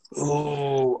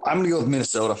 Oh, I'm going to go with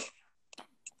Minnesota.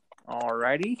 All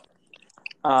righty.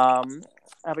 How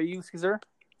about you, Caesar?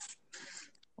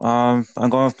 I'm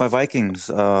going with my Vikings,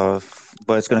 but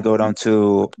it's going to go down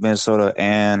to Minnesota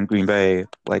and Green Bay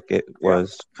like it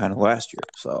was kind of last year.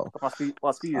 So last few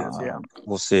years, yeah.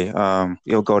 We'll see.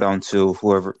 It'll go down to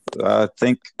whoever. I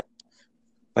think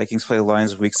Vikings play the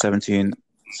Lions week 17.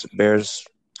 Bears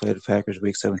play the Packers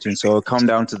week 17. So it'll come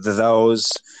down to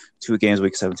those two games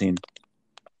week 17.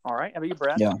 All right. How about you,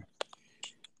 Brad? Yeah.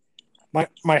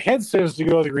 My head says to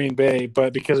go to Green Bay,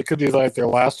 but because it could be like their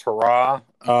last hurrah.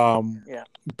 Yeah.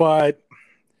 But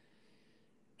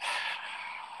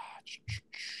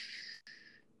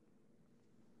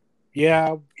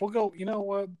yeah, we'll go. You know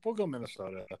what? We'll go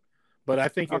Minnesota, but I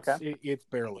think it's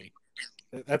barely.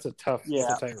 That's a tough,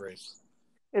 tight race.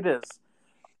 It is.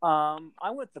 I'm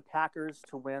with the Packers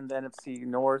to win the NFC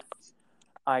North.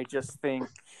 I just think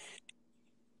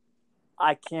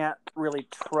I can't really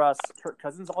trust Kirk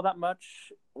Cousins all that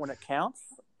much when it counts.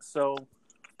 So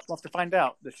we'll have to find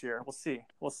out this year. We'll see.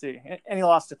 And he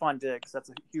lost Stephon Diggs. That's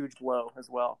a huge blow as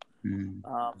well. Mm.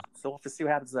 So we'll have to see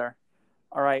what happens there.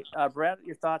 All right, Brad,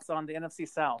 your thoughts on the NFC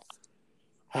South?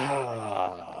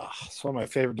 It's one of my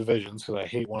favorite divisions because I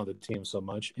hate one of the teams so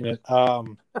much in it.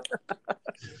 The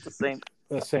Saints.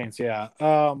 The Saints, yeah.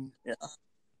 Yeah.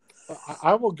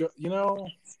 I will go. You know,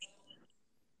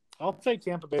 I'll take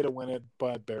Tampa Bay to win it,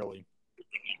 but barely.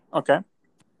 Okay.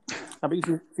 How about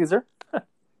you, Caesar?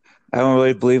 I don't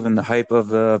really believe in the hype of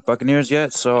the Buccaneers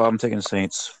yet, so I'm taking the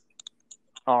Saints.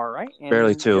 All right. And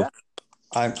barely too. Jeff?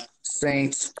 I'm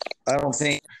Saints. I don't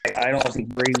think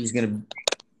Brady's going to.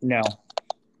 No.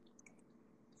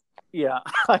 Yeah.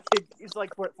 He's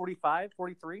like, what, 45,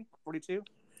 43, 42?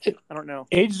 I don't know.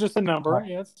 Age is just a number.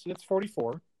 Yeah, it's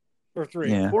 44 or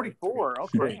 3. Yeah. 44.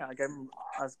 Okay. I gave him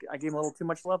a little too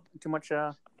much love.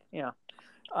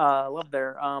 Love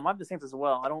there. I have the Saints as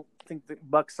well. I don't think the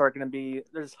Bucks are going to be.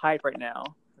 There's hype right now.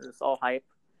 There's all hype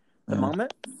at the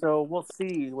moment. So we'll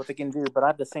see what they can do. But I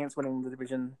have the Saints winning the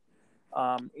division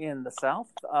in the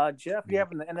South. Jeff, do you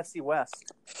have in the NFC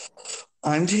West?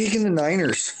 I'm taking the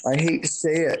Niners. I hate to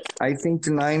say it. I think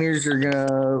the Niners are going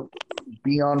to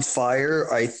be on fire.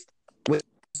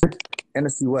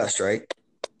 NFC West, right?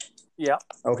 Yeah.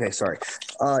 Okay, sorry.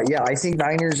 I think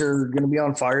Niners are going to be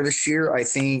on fire this year. I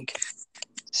think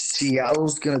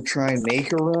Seattle's going to try and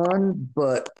make a run,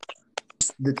 but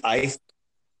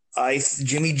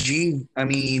Jimmy G, I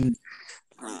mean,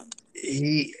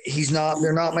 he's not.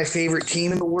 They're not my favorite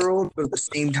team in the world, but at the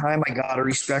same time, I gotta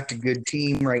respect a good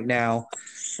team right now.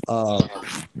 I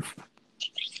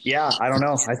don't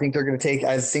know. I think they're going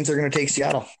to take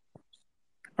Seattle.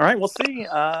 All right, we'll see.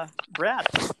 Brad.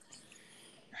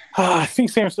 I think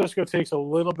San Francisco takes a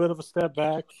little bit of a step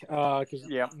back because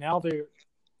now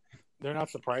they're not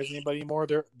surprising anybody anymore.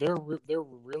 They're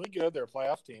really good. They're a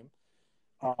playoff team.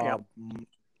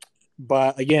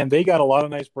 But again, they got a lot of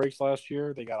nice breaks last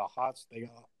year. They got off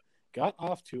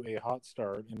to a hot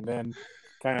start and then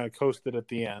kind of coasted at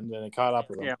the end, and it caught up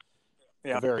with them at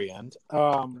the very end.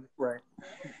 Right.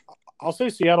 I'll say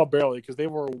Seattle barely because they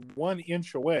were 1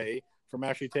 inch away from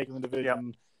actually taking the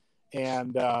division,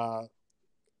 and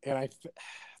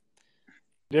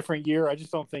different year. I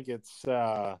just don't think it's.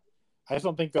 I just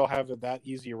don't think they'll have that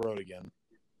easy a road again.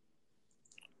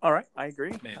 All right, I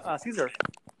agree. Caesar.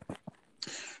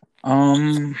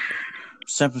 San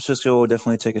Francisco will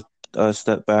definitely take a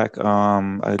step back.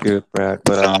 I agree with Brad,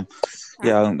 but I'm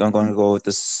going to go with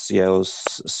the Seattle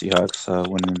Seahawks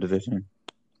winning the division.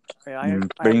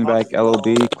 Bringing back LOB ?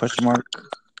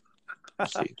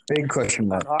 Let's see. Big question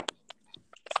mark.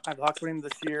 I have Hawks winning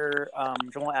this year.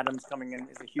 Jamal Adams coming in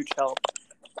is a huge help.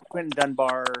 Quentin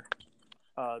Dunbar.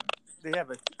 They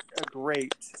have a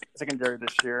great secondary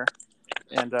this year,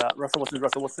 and Russell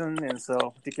Wilson, and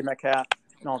so DK Metcalf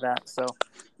and all that. So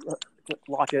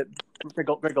Lockett,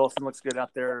 Greg Olsen looks good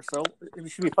out there. So it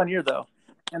should be a fun year though.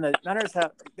 And the Niners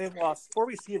they've lost 4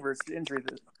 receivers to injury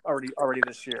already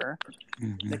this year.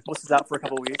 Mm-hmm. Nick Bosa is out for a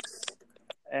couple of weeks,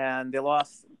 and they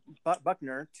lost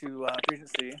Buckner to free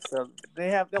agency. So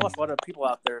they lost a lot of people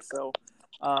out there. So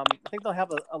I think they'll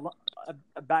have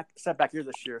a setback year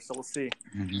this year. So we'll see.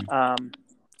 Mm-hmm.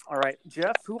 All right,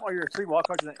 Jeff, who are your 3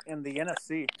 wildcards in the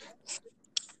NFC?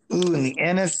 Ooh, in the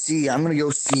NFC, I'm going to go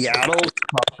Seattle,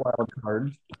 top wild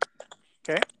card.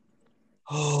 Okay.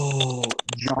 Oh,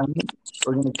 Giants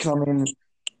are going to come in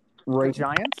The right.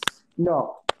 Giants?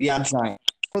 No, yeah, Giants.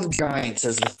 The Giants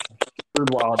as the third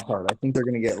wild card. I think they're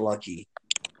going to get lucky.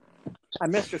 I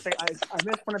missed I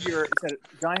missed one of your. You said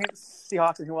Giants,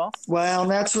 Seahawks, and who else? Well,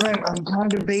 that's what I'm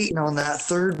kind of debating on that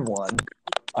third one.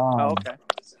 Oh, okay.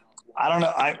 I don't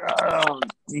know.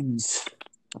 Geez.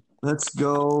 Let's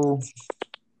go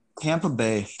Tampa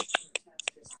Bay.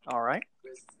 All right.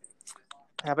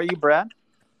 How about you, Brad?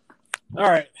 All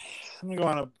right. I'm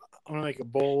gonna make a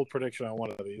bold prediction on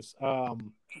one of these. Okay.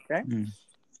 I'm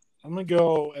gonna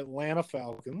go Atlanta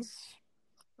Falcons.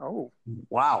 Oh,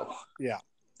 wow. Yeah.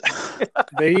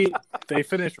 They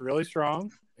finished really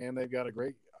strong, and they've got a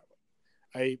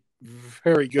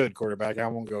very good quarterback. I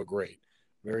won't go great.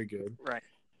 Very good. Right.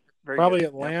 Very Probably good.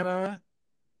 Atlanta,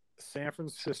 San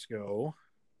Francisco.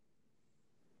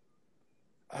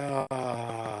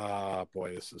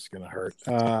 Boy, this is gonna hurt.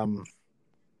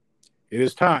 It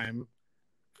is time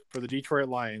for the Detroit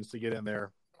Lions to get in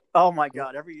there. Oh my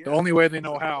God! Every year. The only way they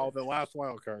know how, the last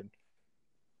wild card.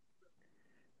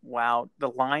 Wow, the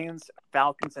Lions,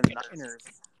 Falcons, and Niners.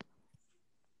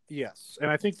 Yes,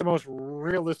 and I think the most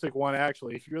realistic one,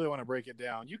 actually, if you really want to break it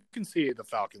down, you can see the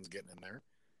Falcons getting in there.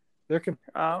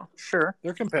 Oh, sure.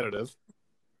 They're competitive.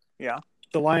 Yeah.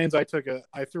 The Lions, I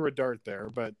threw a dart there,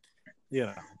 but you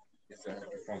know,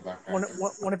 one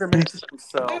of your many teams.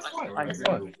 So,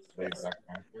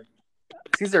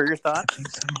 Caesar, your thoughts?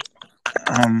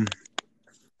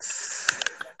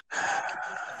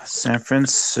 San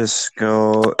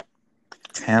Francisco,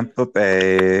 Tampa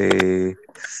Bay,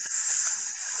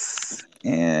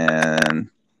 and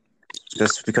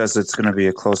just because it's going to be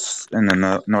a close in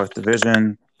the North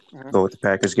Division, go with the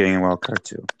Packers getting a wild card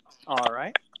too. All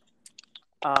right.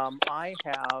 I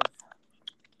have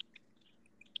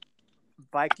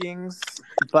Vikings,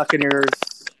 Buccaneers,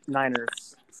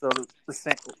 Niners. So the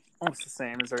same, almost the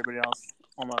same as everybody else.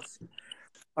 Almost.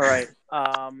 All right.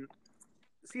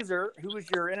 Caesar, who is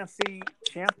your NFC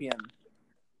champion?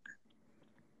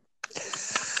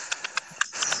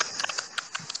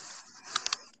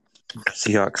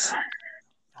 Seahawks.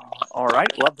 All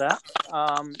right, love that.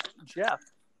 Jeff.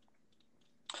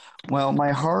 Well,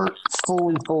 my heart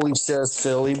fully says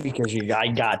Philly because I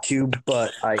got to,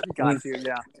 but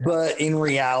Yeah. But in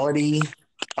reality,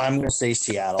 I'm going to say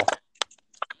Seattle.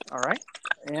 All right,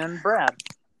 and Brad.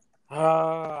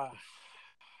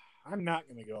 I'm not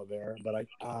going to go there, but I'd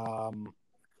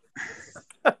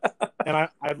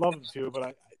love them to,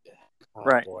 but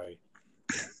right. Boy,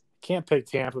 can't pick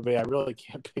Tampa Bay. I really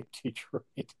can't pick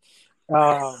Detroit.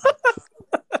 I'll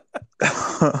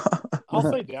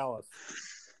say Dallas.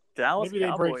 Dallas Maybe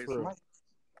Cowboys. they break through.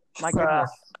 My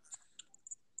goodness.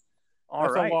 All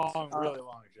That's right. a really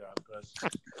long shot. But...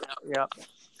 Yeah.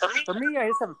 For me, I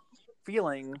just have a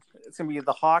feeling it's going to be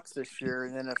the Hawks this year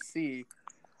in NFC.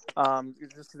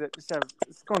 It's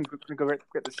going to go great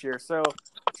this year. So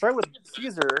start with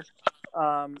Caesar.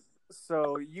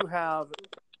 So you have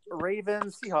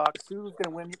Ravens, Seahawks. Who's going to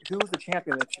win? Who's the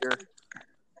champion this year?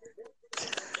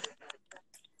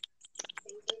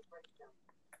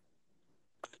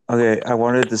 Okay, I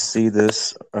wanted to see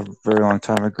this a very long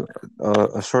time ago,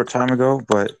 a short time ago,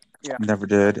 but never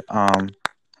did.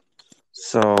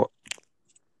 So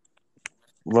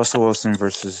Russell Wilson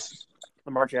versus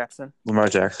Lamar Jackson.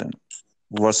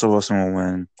 Russell Wilson will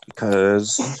win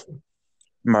because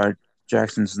Lamar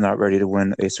Jackson's not ready to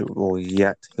win a Super Bowl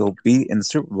yet. He'll be in the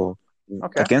Super Bowl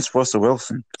against Russell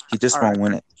Wilson. He just won't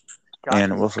win it.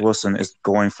 And Russell Wilson is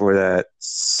going for that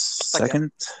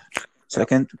second.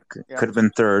 Could have been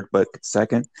third, but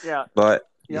second. Yeah. But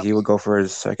he would go for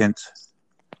his second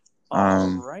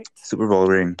Super Bowl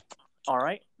ring. All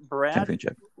right. Brad,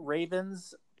 championship.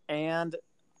 Ravens, and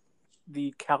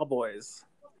the Cowboys.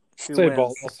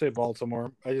 I'll say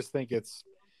Baltimore. I just think it's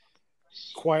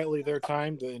quietly their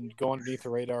time to go underneath the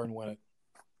radar and win it.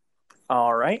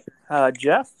 All right.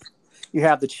 Jeff, you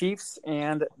have the Chiefs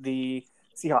and the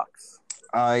Seahawks.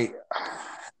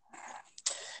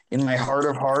 In my heart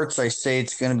of hearts, I say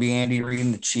it's going to be Andy Reid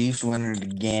and the Chiefs winning it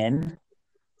again.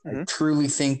 I truly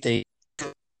think they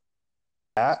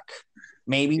back,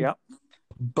 maybe,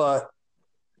 but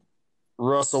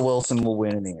Russell Wilson will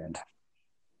win in the end.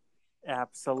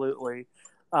 Absolutely.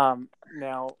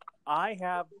 Now, I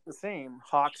have the same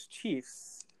Hawks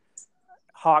Chiefs.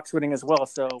 Hawks winning as well.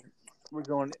 So we're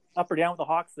going up or down with the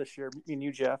Hawks this year. Me and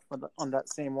you, Jeff, on that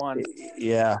same one.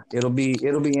 Yeah, it'll be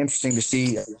interesting to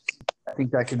see. I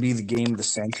think that could be the game of the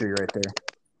century right there.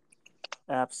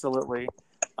 Absolutely.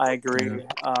 I agree. They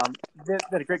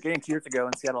had a great game 2 years ago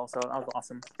in Seattle, so that was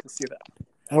awesome to see that.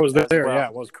 I was as there. well. Yeah,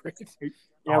 it was great.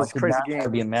 Yeah, it was a crazy That game.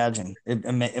 would be amazing.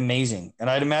 And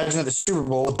I'd imagine at the Super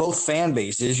Bowl, with both fan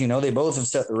bases, they both have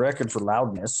set the record for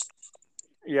loudness.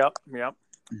 Yep.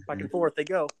 Back and forth they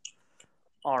go.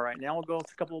 All right, now we'll go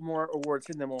with a couple more awards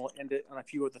here, and then we'll end it on a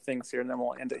few of the things here, and then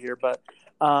we'll end it here. But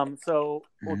so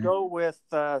we'll go with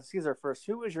Caesar first.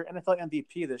 Who was your NFL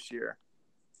MVP this year?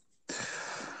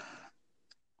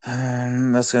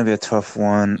 That's gonna be a tough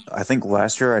one. I think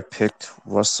last year I picked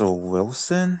Russell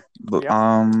Wilson, but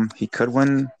Yep. he could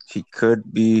win. He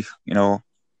could be,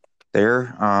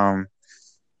 there.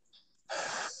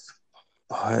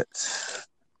 But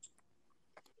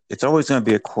it's always gonna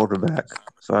be a quarterback.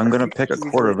 So I'm gonna pick a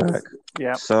quarterback.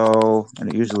 Yeah. So, and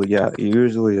it usually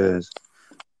is.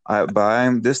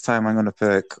 This time I'm gonna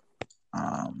pick,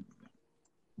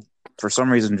 for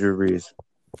some reason, Drew Brees.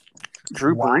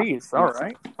 Drew Brees. All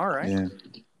right. Yeah.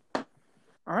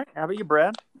 All right. How about you,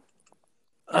 Brad?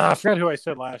 I forgot who I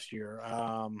said last year.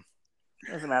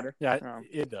 Doesn't matter. Yeah,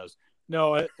 it does.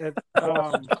 No, boy,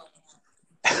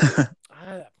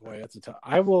 that's a tough.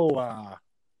 I will.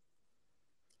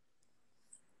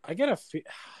 I get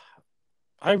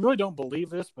I really don't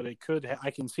believe this, but it could. I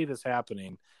can see this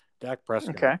happening. Dak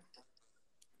Prescott. Okay.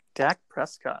 Dak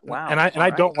Prescott. Wow. And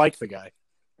I don't like the guy.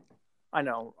 I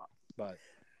know. But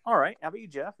all right. How about you,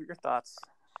 Jeff? What are your thoughts?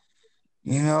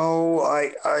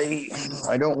 I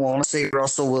don't want to say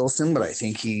Russell Wilson, but I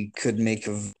think he could make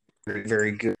a very,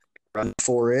 very good run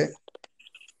for it.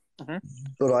 Mm-hmm.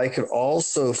 But I could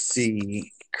also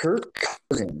see Kirk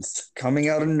Cousins coming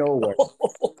out of nowhere.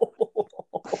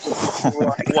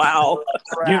 Wow.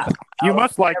 You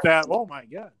must like that. Oh my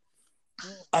God.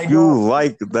 You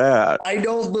like that? I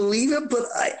don't believe it, but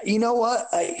you know what?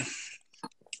 I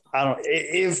don't.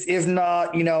 If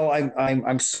not, I'm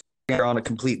on a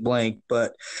complete blank.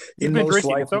 But you've been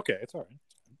drinking. It's okay. It's all right.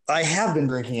 I have been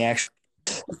drinking actually.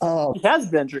 He has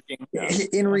been drinking.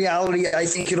 In reality, I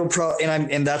think it'll probably,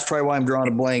 and that's probably why I'm drawing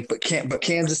a blank. But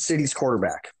Kansas City's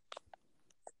quarterback,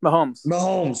 Mahomes.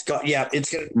 It's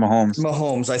gonna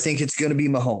Mahomes. I think it's gonna be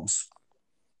Mahomes.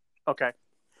 Okay.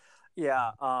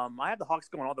 Yeah. I have the Hawks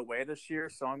going all the way this year,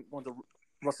 so I'm going to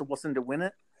Russell Wilson to win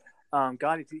it.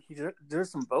 God, he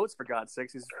there's some votes for God's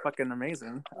sakes. He's fucking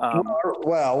amazing.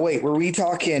 Well, wait, were we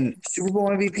talking Super Bowl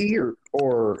MVP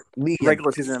or league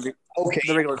regular season MVP? Okay,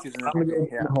 the regular season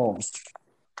MVP. Yeah. Mahomes.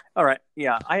 All right.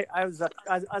 Yeah, I was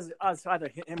either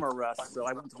him or Russ, so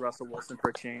I went to Russell Wilson for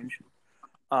a change.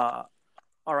 All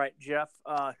right, Jeff.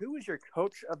 Who was your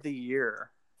coach of the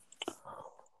year?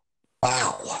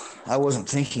 Wow, I wasn't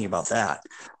thinking about that.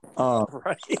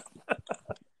 Right.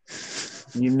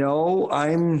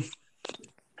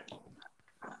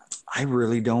 I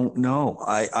really don't know.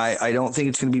 I don't think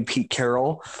it's going to be Pete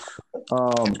Carroll.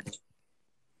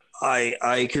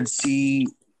 I could see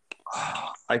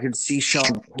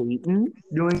Sean Payton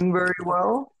doing very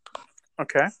well.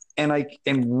 Okay.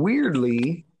 And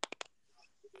weirdly,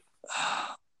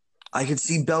 I could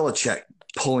see Belichick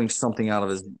pulling something out of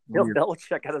his. Bill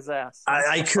Belichick out his ass.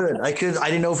 I could. I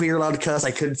didn't know if you're allowed to cuss.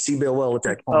 I could see Bill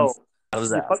Belichick pulling out of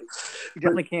his ass. You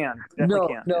definitely can.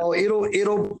 No,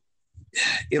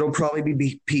 it'll probably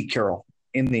be Pete Carroll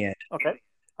in the end. Okay.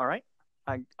 All right.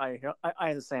 I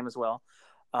have the same as well.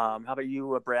 How about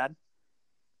you, Brad?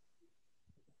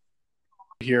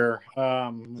 Here,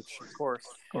 of course.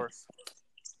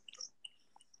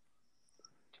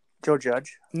 Joe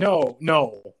Judge. No.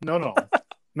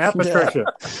 Matt Patricia.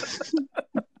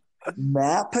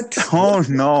 Matt Patricia. Oh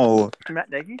no. Matt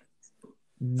Nagy.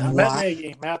 Matt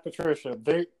Nagy, Matt Patricia.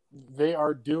 They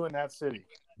are doing that city.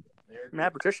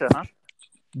 Matt Patricia, huh?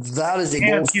 That is a and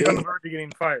bold he's statement. on the verge of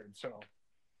getting fired. So,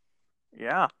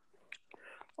 yeah,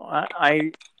 well,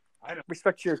 I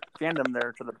respect your fandom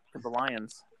there to the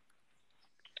Lions.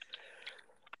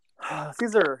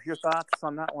 Caesar, your thoughts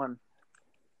on that one?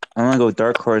 I'm gonna go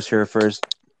dark horse here first.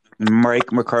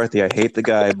 Mike McCarthy. I hate the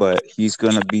guy, but he's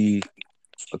gonna be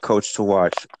a coach to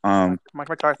watch. Mike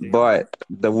McCarthy. But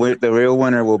the real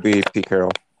winner will be Pete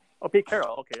Carroll. Oh, Pete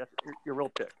Carroll. Okay, that's your real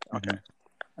pick. Okay,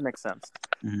 that makes sense.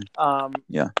 Mm-hmm.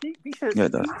 Yeah. He should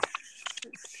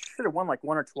have won like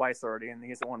one or twice already, and he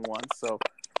hasn't won once. So,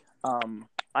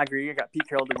 I agree. I got Pete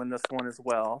Carroll to win this one as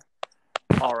well.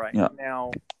 All right. Yeah.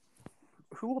 Now,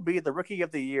 who will be the rookie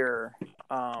of the year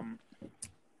for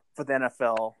the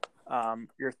NFL?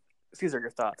 Caesar,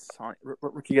 your thoughts on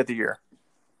rookie of the year?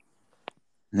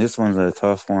 This one's a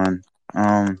tough one.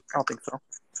 I don't think so.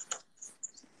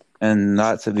 And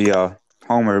not to be a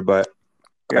homer, but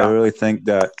I really think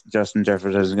that Justin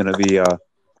Jefferson is going to be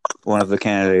one of the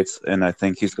candidates, and I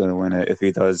think he's going to win it if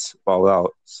he does fall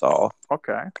out. So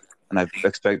okay. And I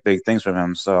expect big things from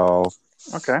him. So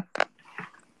okay.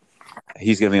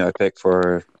 he's gonna be my pick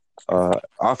for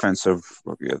offensive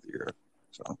rookie of the year.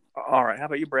 So All right. How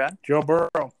about you, Brad? Joe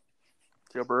Burrow.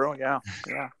 Joe Burrow? Yeah.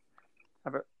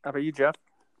 How about you, Jeff?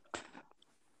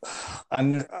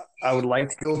 I would like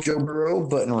to go with Joe Burrow,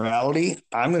 but in reality,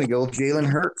 I'm going to go with Jalen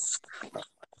Hurts.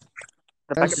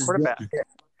 The backup quarterback.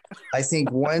 I think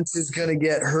Wentz is going to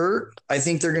get hurt. I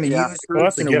think they're going to Yeah. use Well,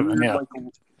 Hurts that's a given,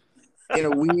 in a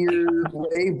weird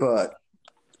way, but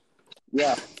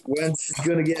yeah, Wentz is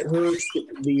going to get hurt.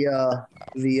 The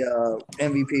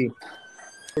MVP,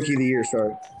 rookie of the year.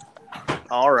 Sorry.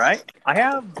 All right. I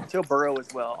have Joe Burrow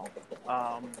as well.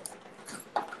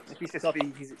 If he stays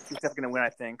healthy, he's definitely going to win, I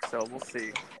think. So we'll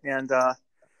see. And all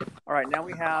right, now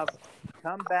we have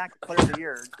comeback player of the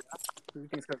year. Who do you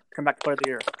think is going to come back player of the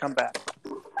year? Comeback.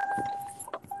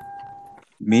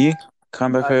 me,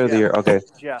 comeback player of the Jeff. year. Okay.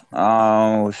 Jeff.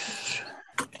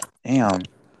 Damn.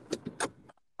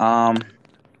 Whatever.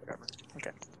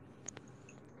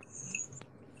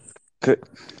 Okay.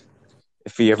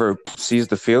 If he ever sees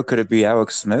the field, could it be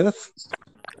Alex Smith?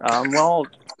 Well,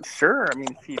 sure. I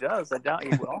mean, if he does, I doubt he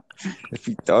will. If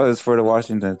he does for the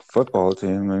Washington football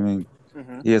team, I mean,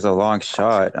 he has a long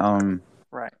shot.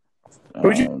 Right.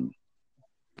 Who'd you?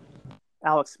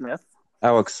 Alex Smith.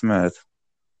 Alex Smith.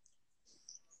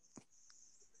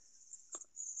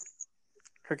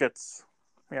 Crickets.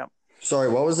 Yeah. Sorry,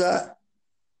 what was that?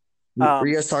 Were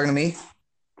you guys talking to me?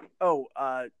 Oh,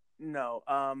 no.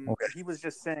 Okay. He was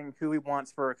just saying who he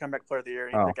wants for a comeback player of the year,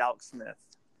 and he picked Alex Smith.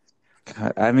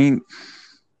 God, I mean,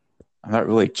 I'm not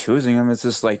really choosing him. It's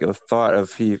just like a thought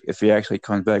of if he actually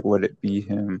comes back, would it be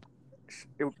him?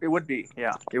 It would be.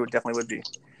 Yeah, it definitely would be.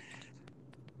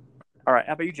 All right.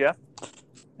 How about you, Jeff?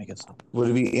 I guess so. Would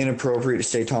it be inappropriate to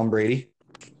say Tom Brady?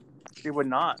 It would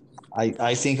not.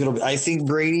 I think I think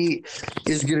Brady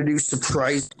is going to do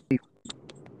surprisingly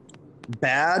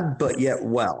bad, but yet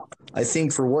well. I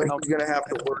think for what he's going to have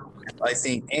to work with, I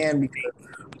think, and because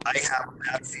I have a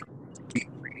bad feeling to be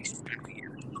Brady's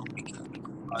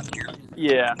last year.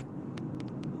 Yeah.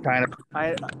 Kind of.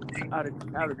 I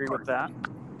would agree with that.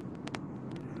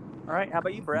 All right. How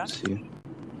about you, Brad? Let's see.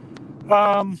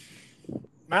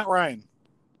 Matt Ryan.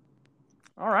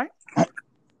 All right.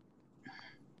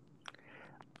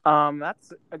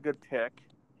 That's a good pick.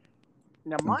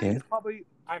 Now mine is probably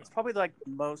like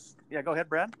most. Yeah, go ahead,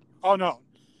 Brad. Oh no,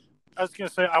 I was gonna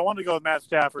say I wanted to go with Matt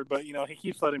Stafford, but he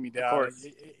keeps letting me down.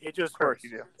 It just hurts. You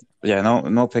do. Yeah,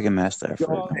 no picking Matt Stafford.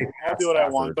 I'll do what I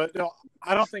want, but no,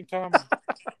 I don't think Tom.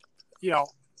 I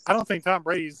don't think Tom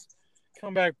Brady's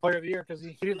comeback player of the year because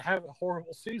he didn't have a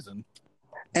horrible season.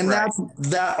 And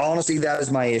that honestly, that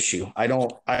is my issue. I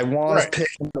want to pick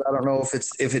him, but I don't know if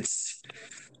it's.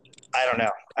 I don't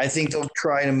know. I think they'll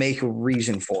try to make a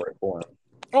reason for it for him.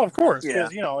 Oh, of course,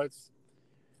 because it's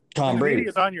Tom Brady. The media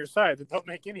is on your side. They don't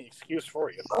make any excuse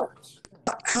for you.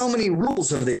 How many rules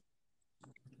have they?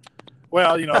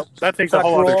 Well, that takes a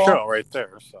whole other show right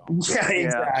there. So yeah,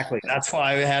 exactly. That's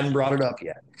why I hadn't brought it up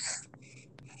yet.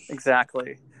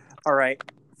 Exactly. All right.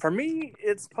 For me,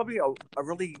 it's probably a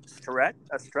really stretch,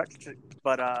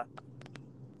 but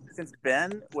since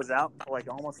Ben was out for like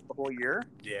almost the whole year,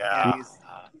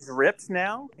 he's ripped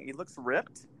now. He looks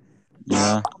ripped.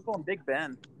 Yeah. I'm going Big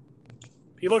Ben.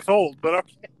 He looks old, but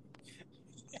okay.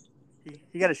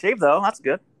 He got a shave though. That's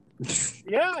good.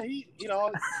 Yeah,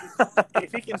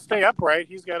 if he can stay upright,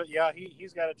 he's got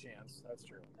he's got a chance. That's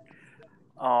true.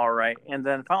 All right, and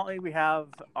then finally we have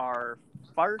our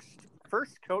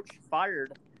first coach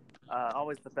fired.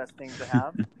 Always the best thing to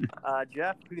have.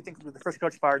 Jeff, who do you think will be the first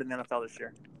coach fired in the NFL this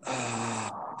year?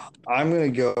 I'm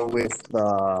going to go with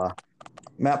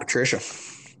Matt Patricia.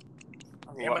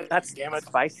 That's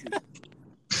spicy.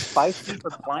 Spicy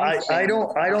for blind. I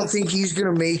don't think he's going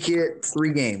to make it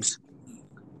 3 games.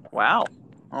 Wow.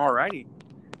 All righty.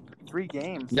 3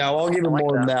 games. Now I'll give him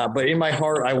more than that, but in my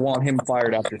heart, I want him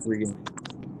fired after 3 games.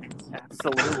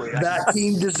 Absolutely. That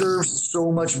team deserves so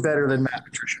much better than Matt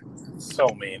Patricia. So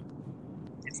mean.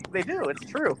 They do. It's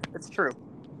true. It's true.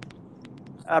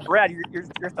 Brad, your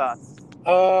thoughts?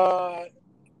 Come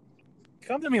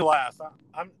to me last.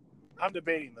 I'm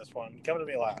debating this one. Come to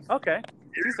me last. Okay.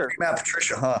 Matt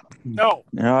Patricia, huh? No.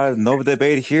 No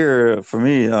debate here for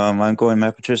me. I'm going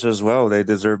Matt Patricia as well. They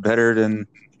deserve better than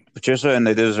Patricia, and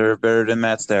they deserve better than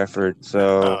Matt Stafford.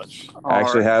 So I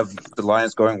actually have the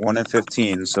Lions going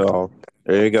 1-15. So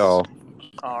there you go.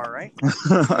 All right.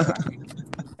 All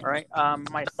right.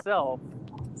 Myself,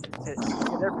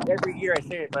 every year I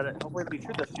say it, but hopefully it'll be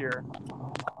true this year.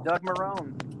 Doug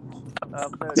Marrone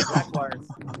of the Jaguars.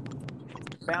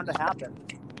 Bound to happen.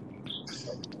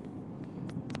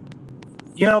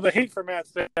 The hate for Matt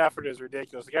Stafford is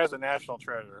ridiculous. The guy's a national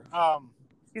treasure.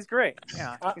 He's great.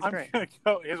 Yeah, he's I'm great. gonna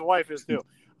go. His wife is too.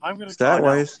 I'm gonna. Stat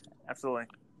wise, Absolutely.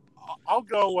 I'll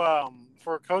go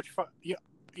for Coach. You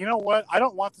know what? I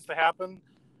don't want this to happen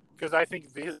because I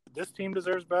think this team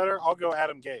deserves better. I'll go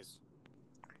Adam Gase.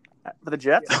 For the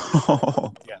Jets?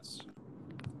 Yes.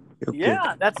 Okay.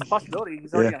 Yeah, that's a possibility.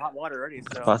 He's already in hot water already.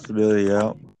 So Possibility,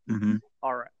 yeah. Mm-hmm.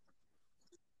 all right.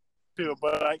 Too,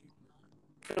 but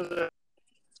because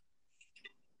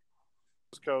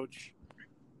coach,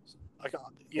 like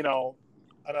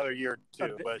another year or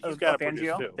two, but he's got to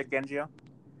produce too. Vic Fangio.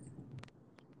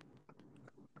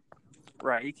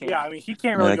 Right, he can't. Yeah, I mean he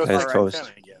can't really go guy's 6-10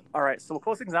 toast. again. All right, so we'll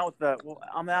close things out with the. Well,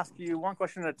 I'm gonna ask you one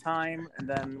question at a time, and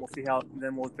then we'll see how.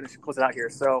 Then we'll close it out here.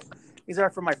 So, these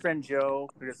are from my friend Joe,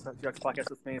 who just does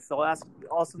podcast with me. So I'll ask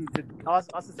also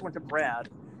this one to Brad.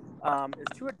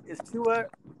 Is Tua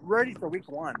ready for Week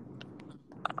 1?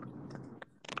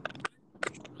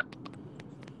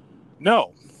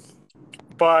 No,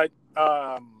 but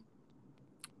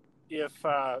if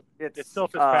it's still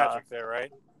Fitzpatrick there,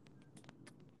 right?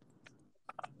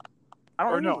 I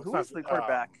don't know no, who is the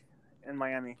quarterback in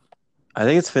Miami. I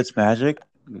think it's Fitzmagic.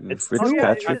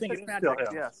 Fitzpatrick. I think it's still him.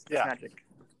 Yes, Yeah. Fitzmagic.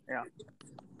 Yeah.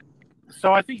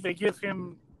 So I think they give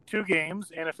him 2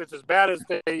 games, and if it's as bad as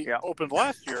they opened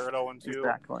last year at 0-2,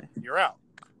 Exactly. you're out.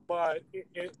 But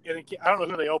I don't know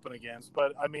who they open against,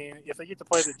 but I mean, if they get to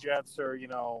play the Jets or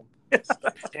the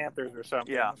Panthers or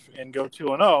something, and go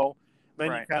 2-0,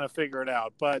 then you kind of figure it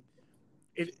out. But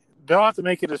they'll have to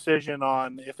make a decision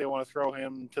on if they want to throw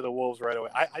him to the Wolves right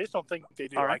away. I just don't think they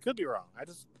do. Right. I could be wrong.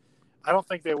 I don't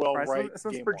think they will. Right. So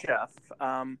this is for Jeff.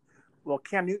 Will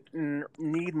Cam Newton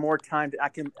need more time to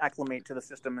acclimate to the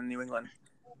system in New England?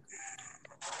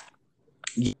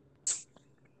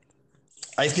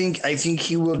 I think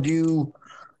he will do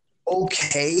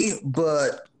okay,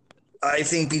 but I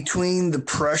think between the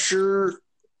pressure,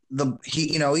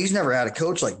 he's never had a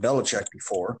coach like Belichick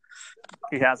before.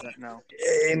 He hasn't, no.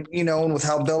 And and with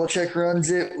how Belichick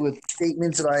runs it, with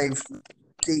statements that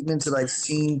I've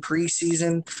seen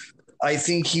preseason, I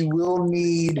think he will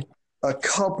need a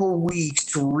couple weeks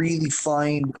to really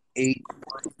find a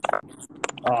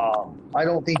I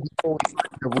don't think he's fully find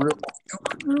a real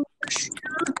group this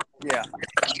year. Yeah.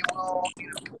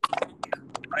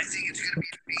 I think it's going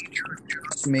to be a major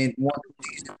adjustment once the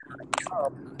season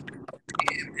comes for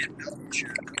him and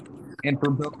Belichick. And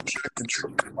for Belichick to try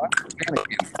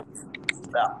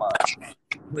that much.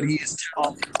 But he is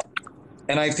talented.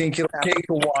 And I think it'll take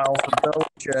a while for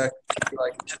Belichick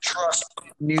to trust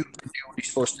Newton to do what he's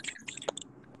supposed to do.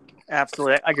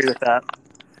 Absolutely. I agree with that.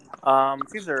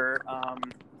 Caesar,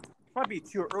 probably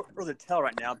too early to tell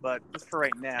right now, but just for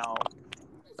right now,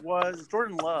 was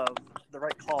Jordan Love the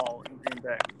right call in Green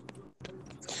Bay?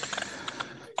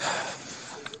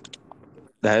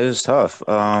 That is tough.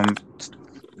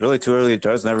 Really too early to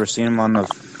judge. Never seen him on the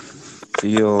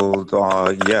field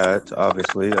yet,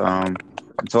 obviously.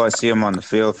 Until I see him on the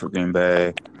field for Green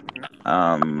Bay,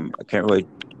 I can't really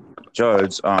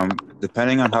judge.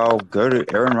 Depending on how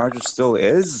good Aaron Rodgers still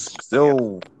is,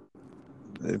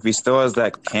 if he still has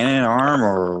that cannon arm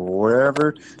or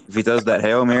whatever, if he does that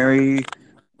Hail Mary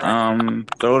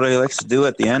throw that he likes to do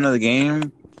at the end of the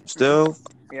game still.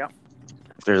 Yeah.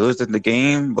 If they're losing the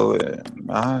game,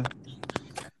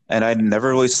 and I never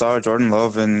really saw Jordan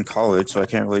Love in college, so I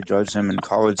can't really judge him in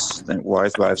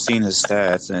college-wise, but I've seen his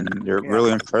stats, and they're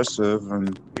really impressive.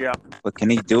 But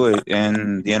can he do it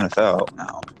in the NFL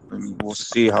now? I mean, we'll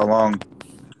see how long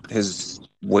his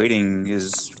waiting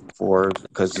is for,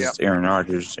 because it's Aaron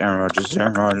Rodgers. Aaron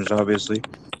Rodgers, obviously.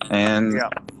 And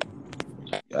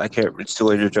I can't. It's too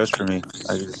late to judge for me.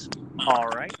 All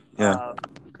right. Yeah.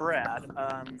 Brad,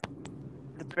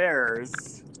 the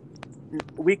Bears,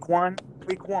 Week 1,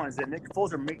 is it Nick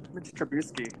Foles or Mitch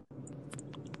Trubisky?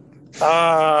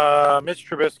 Mitch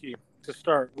Trubisky to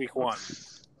start Week 1.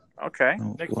 Okay.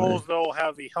 Nick Foles, though, will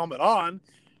have the helmet on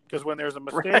because when there's a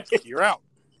mistake, you're out.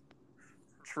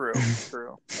 True.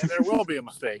 And there will be a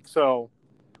mistake. So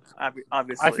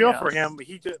obviously, I feel for him,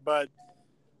 but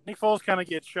Nick Foles kind of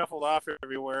gets shuffled off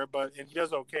everywhere, and he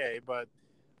does okay. But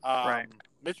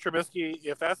Mitch Trubisky,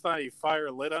 if that's not a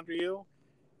fire lit under you,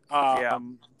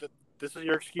 this is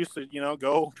your excuse to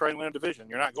go try and win a division.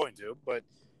 You're not going to, but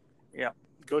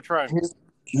go try.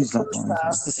 His first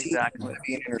pass the season will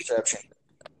be an interception.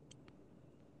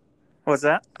 What's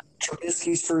that?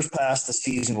 Trubisky's first pass the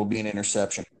season will be an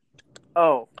interception.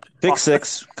 Oh, pick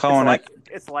 6. Calling it.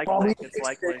 It's likely.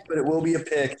 But it will be a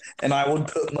pick, and I would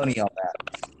put money on that.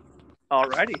 All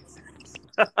righty.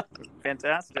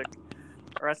 Fantastic.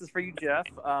 All right, this is for you, Jeff.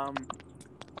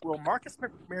 will Marcus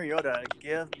Mariota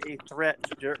give a threat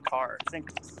to Derek Carr? Same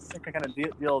kind of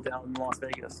deal down in Las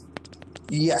Vegas.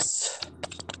 Yes.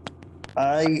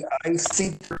 I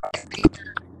think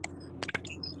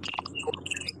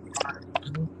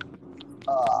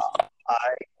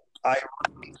I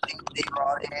really think they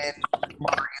brought in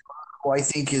Mario, who I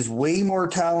think is way more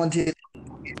talented.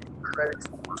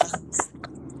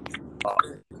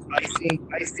 I think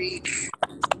by week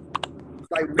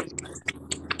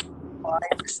 5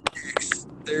 or 6,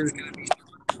 there's going to be some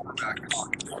quarterback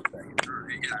talk.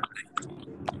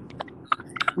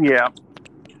 Yeah.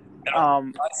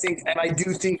 I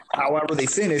do think, however they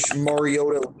finish,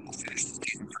 Mariota will finish the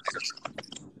season for sure.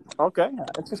 Okay,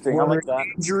 interesting. I like that.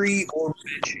 Injury or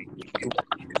benching.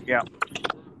 Yeah.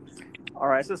 All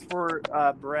right, this is for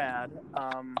Brad.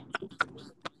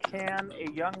 Can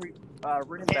a young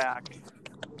running back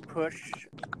push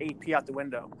AP out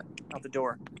the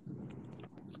door?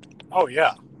 Oh,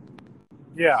 yeah.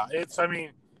 Yeah, you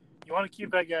want to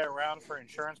keep that guy around for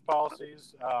insurance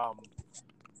policies.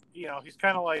 He's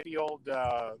kind of like the old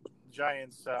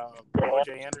Giants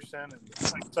O.J. Anderson. And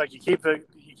it's like you keep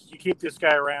this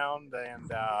guy around,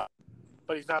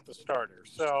 but he's not the starter.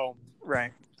 So,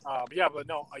 right. But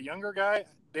no, a younger guy,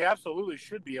 they absolutely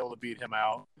should be able to beat him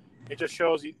out. It just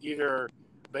shows either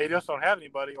they just don't have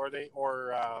anybody, or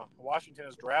Washington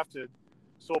has drafted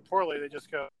so poorly they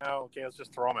just go, oh, okay, let's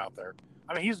just throw him out there.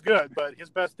 I mean, he's good, but his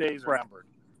best days are numbered.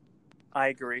 I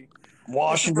agree.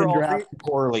 Washington drafted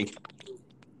poorly.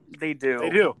 They do.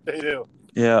 They do.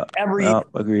 Yeah.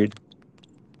 Agreed.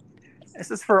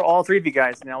 This is for all three of you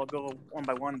guys now. We'll go one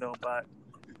by one, though. But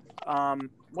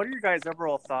what are your guys'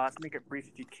 overall thoughts? Make it brief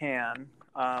if you can.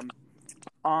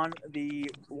 On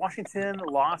the Washington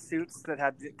lawsuits that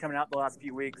have been coming out the last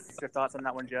few weeks. Your thoughts on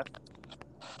that one, Jeff?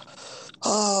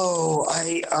 Oh,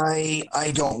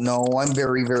 I don't know. I'm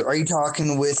very, very. Are you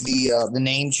talking with the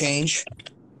name change?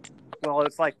 Well,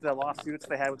 it's like the lawsuits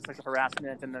they had with sexual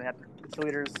harassment, and then they had the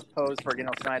cheerleaders pose for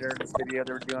Schneider. This video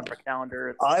they were doing for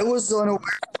calendar. I was unaware of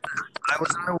that. I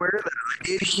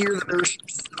did hear that there was some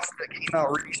stuff that came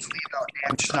out recently about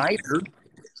Dan Schneider.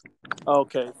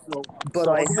 Okay, but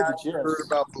I hadn't heard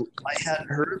about the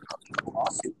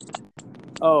lawsuit.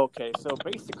 Oh, okay. So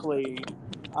basically,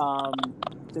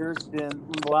 there's been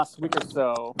in the last week or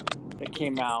so that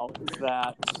came out is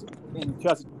that in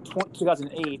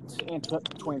 2008 and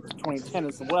 2010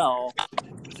 as well,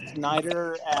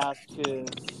 Schneider asked his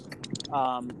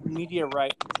media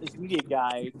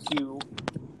guy to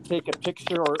take a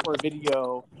picture or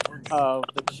video of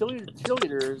the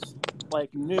cheerleaders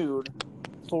like nude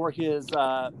for his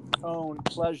own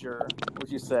pleasure,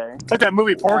 would you say? It's like that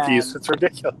movie Porky's. It's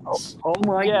ridiculous. Oh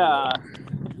my God.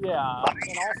 Yeah.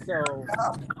 And also,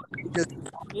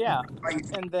 yeah.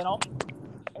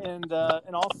 And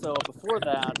also before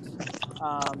that,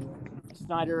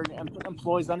 Schneider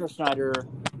employees under Schneider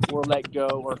were let go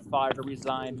or fired or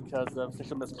resigned because of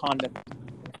sexual misconduct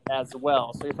as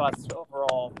well. So your thoughts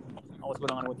overall on what's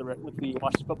going on with the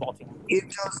Washington football team?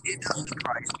 It does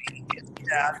surprise me. It's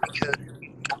sad because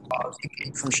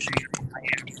from I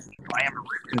am a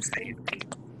Ravens fan.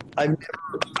 I don't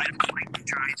like the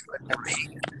Giants, but I've never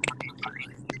hated them.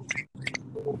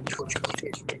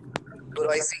 But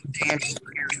I think Dan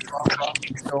Snyder's strong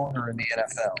stoner in the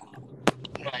NFL.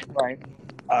 Right.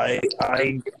 I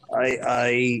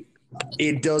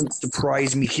it doesn't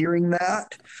surprise me hearing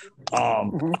that.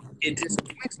 It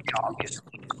disappoints me,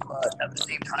 obviously, but at the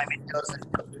same time, it doesn't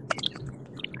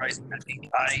surprise me.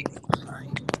 I think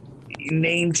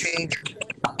name change.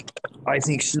 I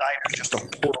think Snyder's just a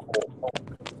horrible.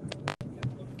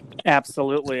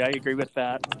 Absolutely, I agree with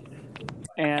that.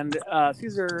 And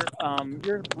Caesar,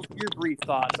 your brief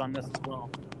thoughts on this as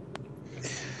well.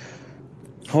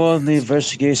 Well, the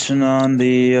investigation on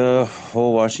the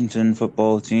whole Washington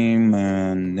football team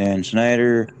and Dan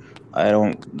Snyder, I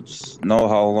don't know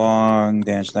how long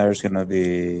Dan Snyder's going to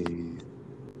be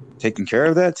taking care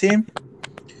of that team.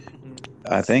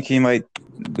 I think he might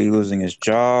be losing his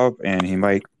job, and he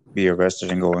might be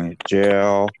arrested and going to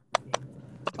jail,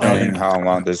 depending how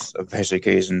long this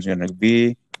investigation is going to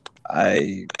be.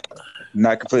 I'm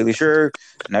not completely sure,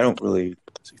 and I don't really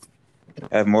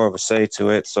have more of a say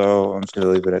to it, so I'm just going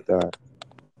to leave it at that.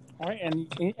 All right,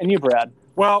 and you, Brad?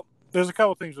 Well, there's a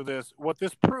couple things with this. What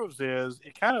this proves is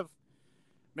it kind of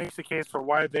makes the case for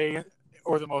why they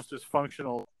are the most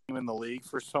dysfunctional team in the league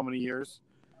for so many years.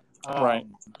 Right.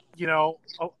 You know,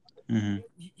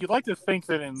 you'd like to think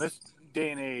that in this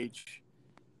day and age,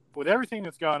 with everything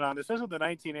that's gone on, this isn't the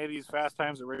 1980s Fast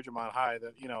Times at Ridgemont High,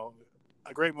 that, you know,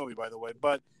 a great movie, by the way,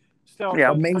 but still,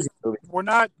 amazing movie. We're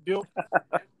not built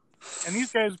And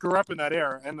these guys grew up in that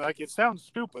era, and like it sounds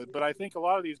stupid, but I think a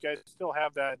lot of these guys still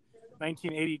have that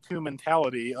 1982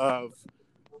 mentality of,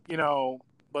 you know,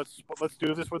 let's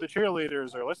do this with the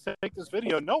cheerleaders, or let's take this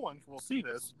video. No one will see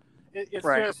this. It's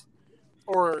Right. just,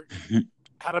 or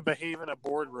how to behave in a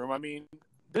boardroom. I mean,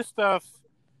 this stuff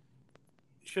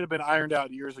should have been ironed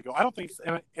out years ago. I don't think,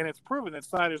 and it's proven that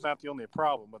Snyder's not the only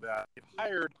problem with that. They've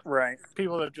hired Right.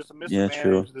 people that have just Yeah,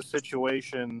 true. mismanaged the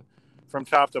situation from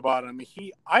top to bottom. I mean,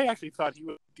 I actually thought he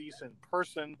was a decent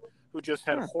person who just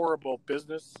had horrible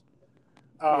business.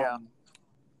 Yeah.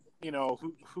 You know,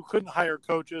 who couldn't hire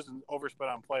coaches and overspent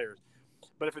on players.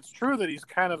 But if it's true that he's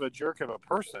kind of a jerk of a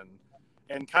person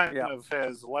and kind of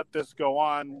has let this go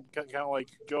on, kind of like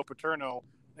Joe Paterno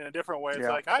in a different way, it's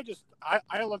like,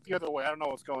 I look the other way. I don't know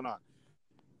what's going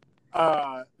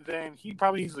on. Then he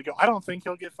probably needs to go. I don't think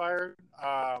he'll get fired.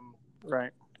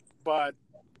 Right. But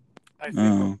I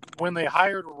think when they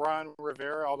hired Ron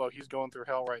Rivera, although he's going through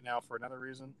hell right now for another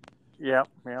reason. Yeah.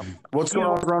 Yeah. What's going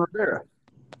on with Ron Rivera?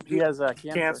 He has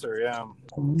cancer. Cancer, yeah.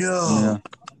 No.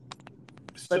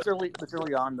 But it's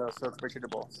early on though, so it's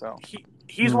predictable. So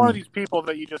He's one of these people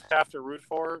that you just have to root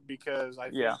for because I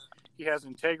think Yeah. he has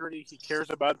integrity. He cares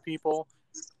about people,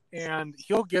 and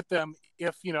he'll get them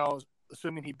if, you know,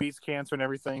 assuming he beats cancer and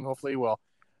everything. Hopefully, he will.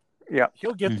 Yeah.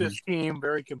 He'll get this team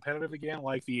very competitive again,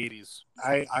 like the '80s.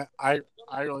 I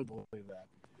really believe that.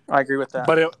 I agree with that.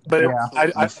 But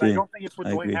I I see. don't think it's with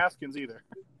I Dwayne agree. Haskins either.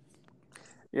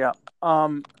 Yeah.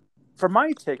 For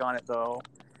my take on it, though,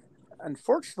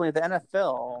 unfortunately, the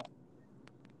NFL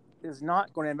is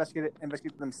not going to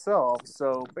investigate themselves.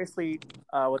 So basically,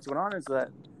 what's going on is that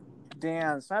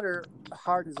Dan Snyder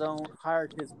hired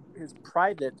his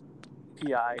private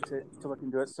PI to look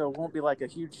into it. So it won't be like a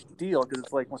huge deal because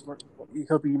it's like you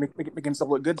hope you make himself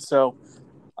look good. So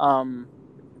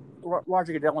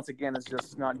Roger Goodell once again is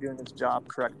just not doing his job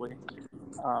correctly,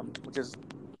 which is.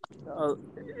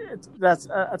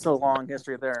 That's a long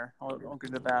history there. I'll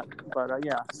get into that, but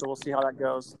yeah. So we'll see how that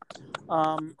goes.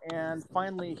 And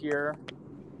finally, here,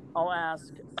 I'll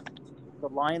ask the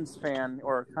Lions fan,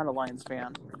 or kind of Lions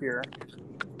fan here.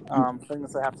 Thing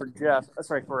that I have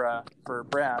for for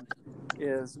Brad,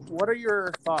 is what are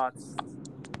your thoughts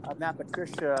on Matt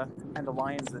Patricia and the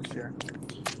Lions this year?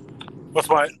 That's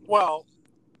why. Well,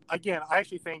 again, I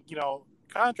actually think, you know,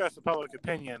 contrast to public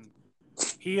opinion.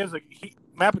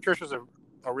 Matt Patricia's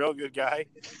a real good guy.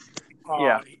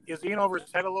 Is he in over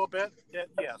his head a little bit?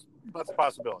 Yes, that's a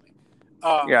possibility.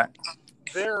 I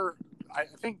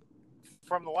think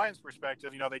from the Lions'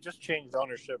 perspective, you know, they just changed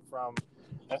ownership from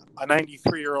a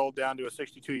 93-year-old down to a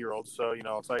 62-year-old. So, you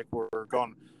know, it's like we're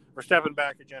stepping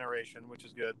back a generation, which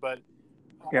is good. But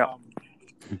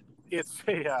it's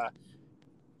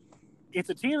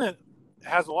a team that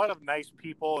has a lot of nice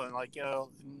people, and, like, you know,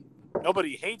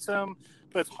 nobody hates them.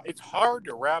 But it's hard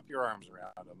to wrap your arms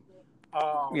around him.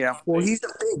 Well, he's a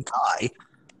big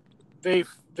guy.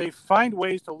 They find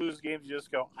ways to lose games. You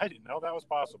just go, I didn't know that was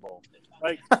possible.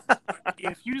 Like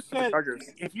if you said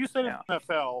in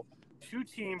NFL, two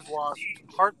teams lost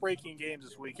heartbreaking games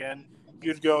this weekend,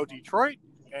 you'd go Detroit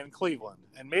and Cleveland,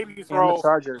 and maybe you throw and the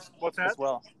Chargers. What's that? As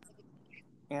well,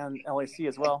 and LAC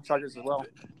as well. Chargers as well.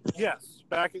 Yes.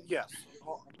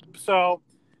 So.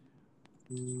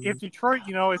 If Detroit,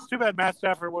 you know, it's too bad Matt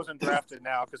Stafford wasn't drafted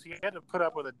now because he had to put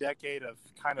up with a decade of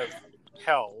kind of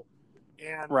hell.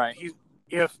 And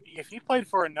if he played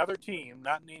for another team,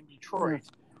 not named Detroit,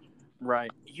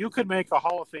 you could make a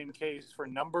Hall of Fame case for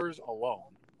numbers alone.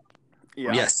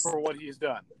 Yeah. Yes. For what he's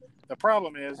done. The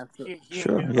problem is he ain't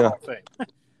Sure, getting the yeah. whole thing.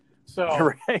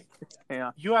 So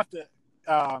you have to.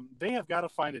 They have got to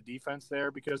find a defense there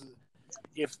because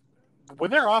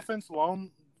with their offense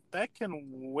alone, that can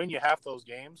win you half those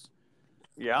games.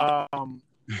 Yeah.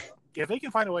 If they can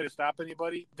find a way to stop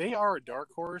anybody, they are a dark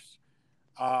horse.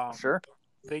 Sure.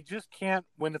 They just can't,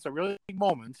 when it's a really big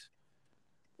moment,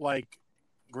 like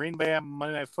Green Bay on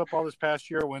Monday Night Football this past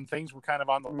year, when things were kind of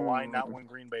on the line, not when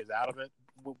Green Bay's out of it.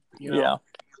 You know,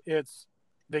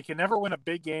 they can never win a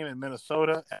big game in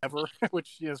Minnesota ever,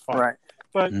 which is fine. Right.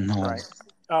 But No.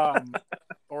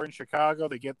 or in Chicago,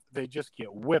 they just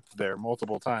get whipped there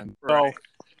multiple times. Right. So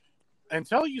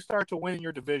until you start to win in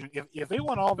your division, if they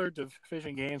won all their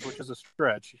division games, which is a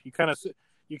stretch, you kind of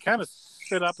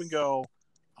sit up and go,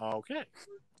 okay.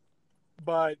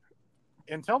 But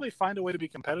until they find a way to be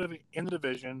competitive in the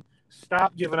division,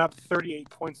 stop giving up 38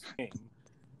 points a game.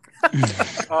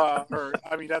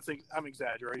 I'm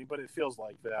exaggerating, but it feels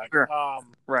like that. Sure.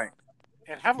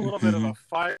 And have a little bit of a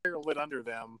fire lit under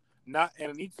them. And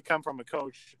it needs to come from a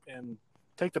coach. And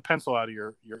take the pencil out of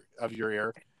your ear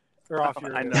or off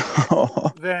your. I ear.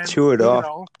 know. Then Chew it off.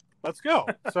 Know, Let's go.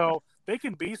 So they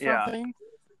can be Yeah. something,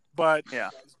 but Yeah.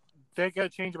 they got to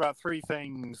change about 3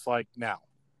 things like now.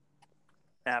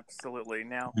 Absolutely.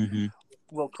 Now, Mm-hmm.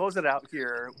 we'll close it out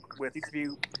here with each of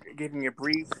you giving a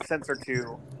brief sentence or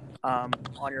two on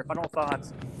your final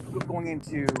thoughts going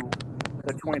into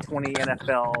the 2020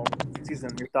 NFL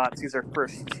season. Your thoughts. These are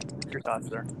first. Your thoughts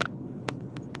there.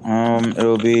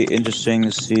 It'll be interesting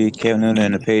to see Cam Newton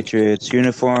in a Patriots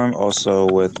uniform, also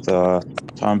with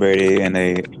Tom Brady in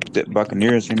a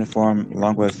Buccaneers uniform,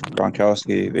 along with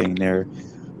Gronkowski being there.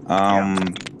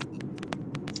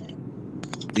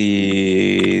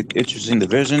 The interesting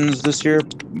divisions this year,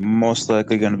 most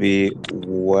likely going to be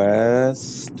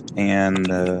West and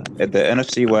the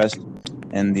NFC West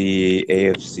and the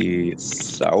AFC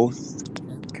South.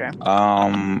 Okay.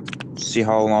 See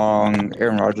how long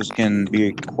Aaron Rodgers can be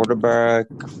a quarterback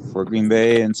for Green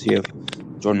Bay and see if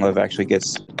Jordan Love actually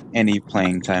gets any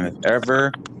playing time, if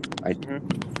ever. I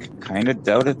kind of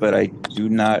doubt it, but I do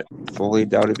not fully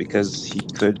doubt it because he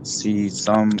could see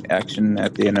some action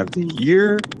at the end of the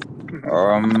year.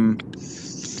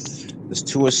 Does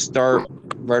Tua start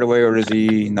right away or does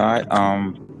he not?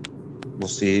 We'll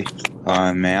see.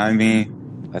 Miami,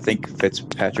 I think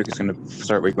Fitzpatrick is going to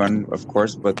start week 1, of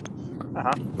course, but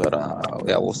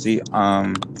yeah, we'll see.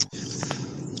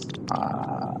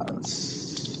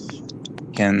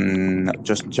 Can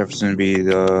Justin Jefferson be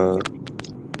the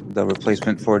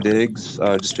replacement for Diggs,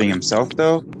 just being himself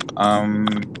though?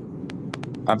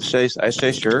 I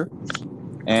say sure.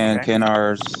 And can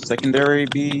our secondary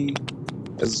be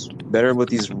as better with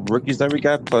these rookies that we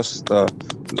got? Plus,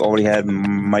 we already had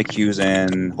Mike Hughes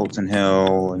and Holton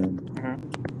Hill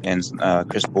and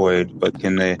Chris Boyd. But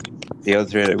can the other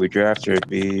 3 that we drafted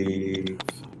be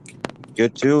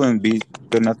good too and be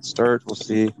good enough to start? We'll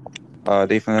see.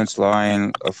 Defense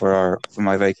line for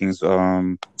my Vikings.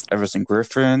 Everson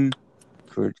Griffin.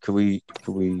 Could we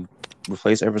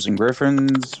replace Everson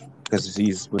Griffin's because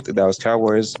he's with the Dallas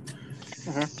Cowboys?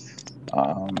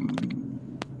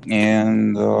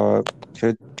 And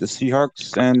could the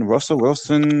Seahawks and Russell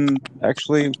Wilson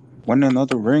actually win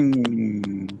another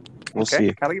ring? We'll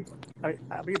see. How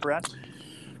about you, Brad?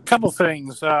 Couple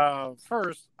things.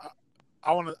 First,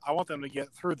 I want them to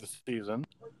get through the season,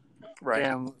 right?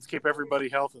 And let's keep everybody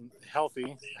healthy, health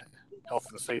in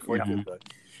a safe way. But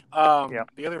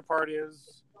the other part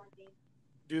is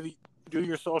do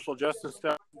your social justice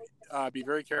stuff. Be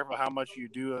very careful how much you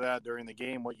do of that during the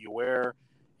game, what you wear.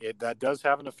 That does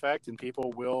have an effect, and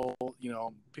people will,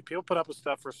 people put up with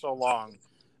stuff for so long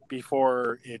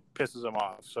before it pisses them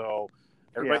off. So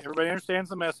everybody understands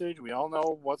the message. We all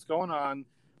know what's going on,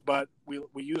 but we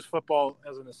use football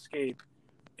as an escape.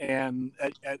 And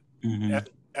at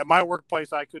my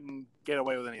workplace, I couldn't get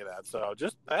away with any of that. So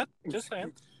just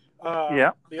saying.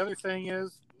 The other thing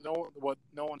is what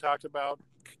no one talked about.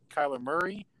 Kyler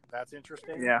Murray. That's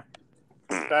interesting. Yeah.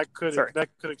 That could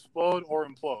explode or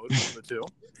implode, the two.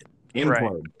 Implode.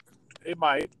 Right. It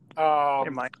might.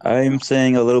 It might. I'm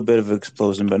saying a little bit of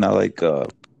explosion, but not like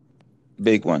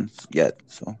big ones yet.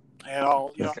 So.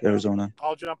 And Arizona.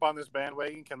 I'll jump on this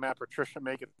bandwagon. Can Matt Patricia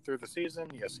make it through the season?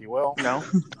 Yes, he will. No.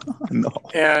 No.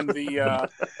 And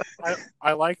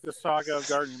I like the saga of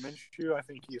Gardner Minshew. I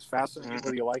think he's fascinating,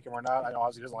 whether you like him or not. I know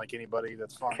Ozzy doesn't like anybody.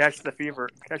 That's fine. Catch the fever,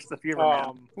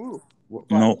 man. Ooh.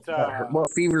 No.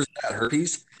 What fever's that?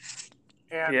 Herpes?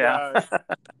 And,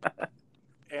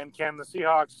 and can the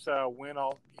Seahawks win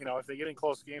all? If they get in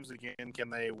close games again, can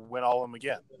they win all of them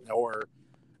again? Or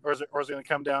is it going to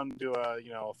come down to a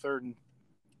 3rd and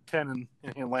 10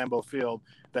 in Lambeau Field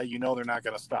that they're not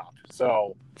going to stop?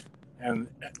 So, and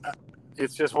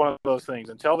it's just one of those things.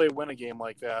 Until they win a game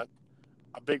like that,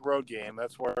 a big road game,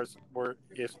 that's where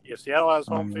if Seattle has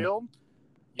home field,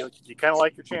 you kind of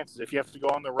like your chances. If you have to go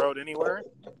on the road anywhere,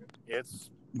 it's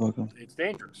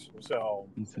dangerous. So,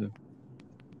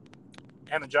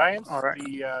 and the Giants,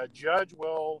 the judge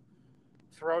will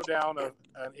throw down an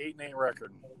 8-8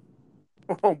 record.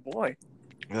 Oh boy!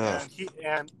 And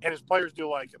his players do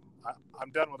like him. I'm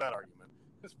done with that argument.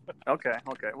 Okay.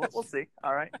 We'll see.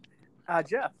 All right,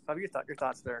 Jeff, have you your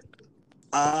thoughts there?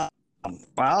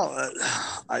 Well,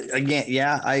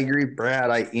 I agree, Brad.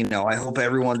 I hope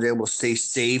everyone's able to stay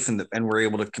safe and we're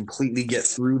able to completely get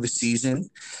through the season.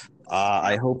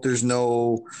 I hope there's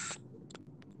no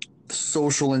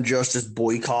social injustice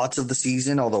boycotts of the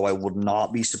season, although I would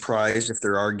not be surprised if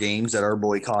there are games that are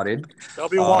boycotted. There'll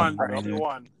be one. There'll be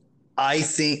one. I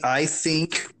think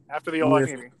after the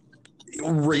election.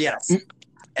 Yes.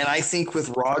 And I think with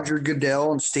Roger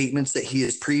Goodell and statements that he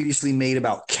has previously made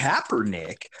about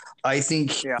Kaepernick, I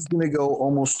think he's going to go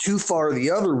almost too far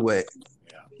the other way.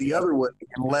 the other way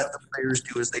and let the players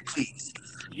do as they please.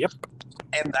 Yep.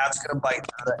 And that's going to bite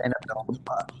the NFL in the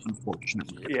butt,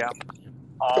 unfortunately. Yeah.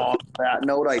 On that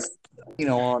note, it's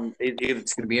going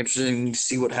to be interesting to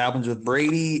see what happens with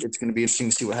Brady. It's going to be interesting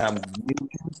to see what happens with Newton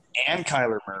and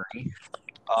Kyler Murray.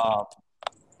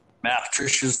 Matt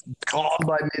Patricia's gone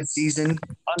by midseason,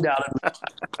 undoubtedly.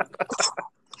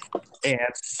 And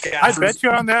I bet you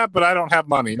on that, but I don't have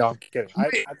money. No, I'm kidding.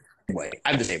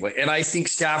 I'm the same way. And I think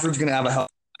Stafford's going to have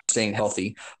staying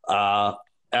healthy,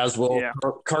 as well. Yeah.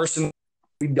 Carson will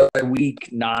be done by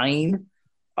week 9.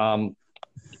 And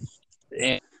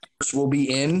will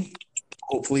be in,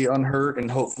 hopefully unhurt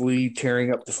and hopefully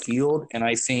tearing up the field. And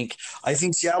I think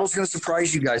Seattle's going to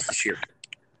surprise you guys this year.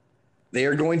 They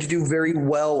are going to do very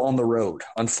well on the road,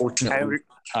 unfortunately,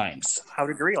 times. I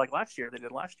would agree. Like last year, they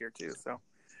did last year too. So,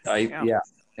 yeah.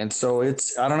 And so I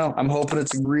don't know. I'm hoping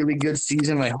it's a really good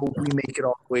season. I hope we make it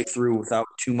all the way through without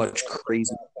too much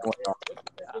crazy going on.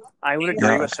 I would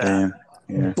agree with that.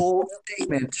 Yeah. Bold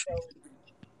statement.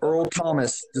 Earl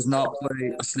Thomas does not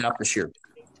play a snap this year.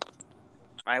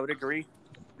 I would agree.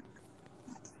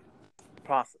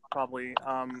 Probably.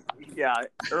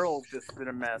 Earl's just been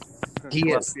a mess since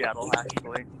he left Seattle,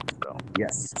 actually. So.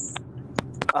 Yes.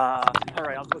 All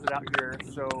right, I'll close it out here.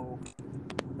 So,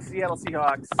 the Seattle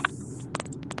Seahawks,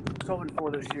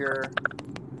 12-4 this year.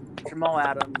 Jamal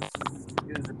Adams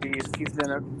is a beast. He's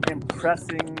been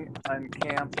impressing on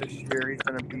camp this year. He's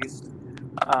been a beast.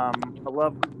 I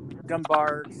love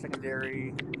Dunbar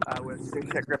secondary with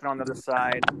Saquon Griffin on the other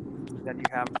side. Then you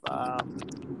have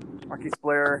Marquise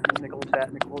Blair, nickel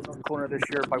corner this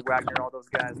year by Wagner, all those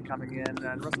guys coming in,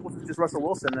 and Russell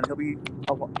Wilson, and he'll be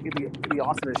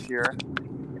awesome this year.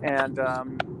 And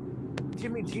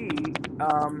Jimmy G,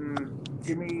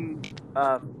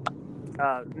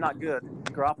 not good.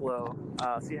 Garoppolo,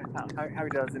 see how he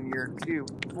does in year 2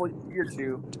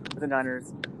 with the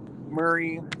Niners.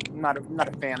 Murray, not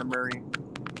a fan of Murray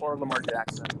or Lamar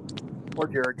Jackson or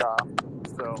Jared Goff.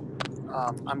 So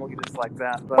I'm looking just like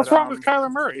that. But, what's wrong with Kyler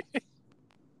Murray?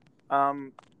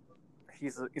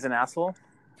 He's an asshole.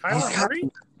 Kyler Murray?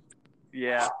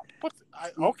 Yeah.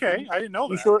 Okay, I didn't know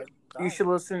that. You should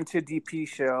listen to DP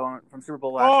show from Super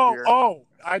Bowl last year.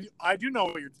 I do know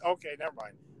what you're. Okay, never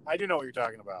mind. I do know what you're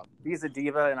talking about. He's a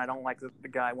diva, and I don't like the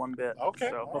guy one bit. Okay.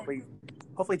 So hopefully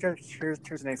tears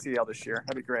an ACL this year.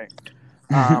 That'd be great.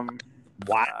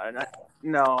 What?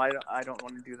 No, I don't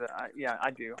want to do that.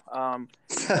 I do.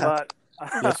 But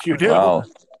yes, you do. Wow.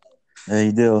 Yeah,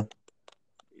 you do.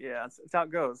 Yeah, it's how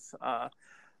it goes.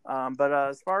 But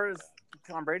as far as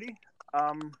Tom Brady,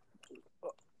 I'll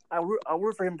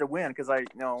root for him to win because I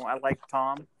like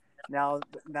Tom. Now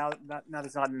he's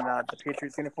not in the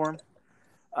Patriots uniform.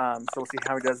 So we'll see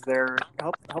how he does there.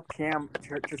 Help Cam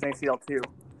tears an ACL too.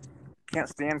 Can't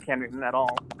stand Cam Newton at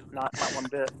all. Not one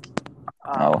bit.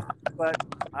 But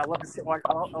I love to watch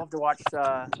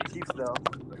the Chiefs though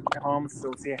at home. So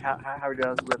we'll see how he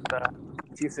does with the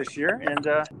Chiefs this year, and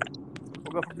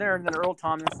we'll go from there. And then Earl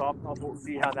Thomas, we'll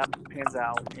see how that pans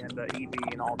out, and EB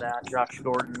and all that. Josh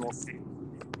Gordon, we'll see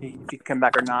if he can come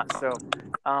back or not. So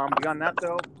beyond that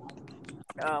though,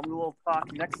 we will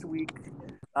talk next week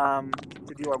to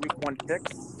do our week 1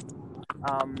 picks.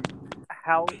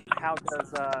 How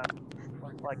does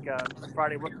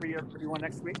Friday work for you? Everyone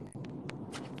next week?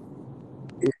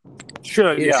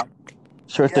 Sure. Yeah.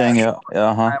 Sure thing. Yeah.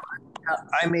 I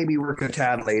may be working a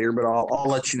tad later, but I'll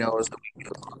let you know as the week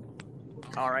goes on.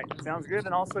 All right, sounds good.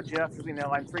 And also, Jeff, as we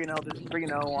know, I'm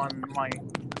 3-0 on my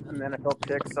NFL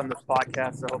picks on this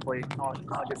podcast, so hopefully I'll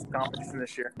get some competition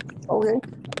this year. Okay.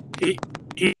 He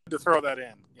had to throw that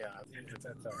in. Yeah,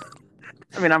 that's all right.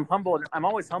 I mean, I'm humbled. I'm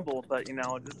always humble, but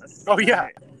Oh yeah.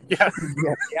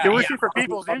 You're wishing for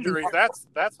people's injuries.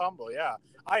 That's humble. Yeah.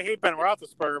 I hate Ben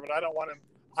Roethlisberger, but I don't want him.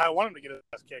 I want him to get his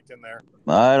ass kicked in there.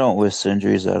 I don't wish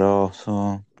injuries at all,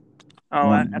 so I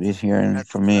won't be hearing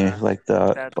from me like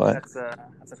that. That's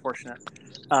unfortunate.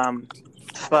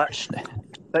 But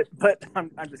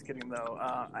I'm just kidding though.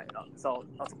 It's all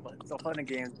fun and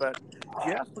games. But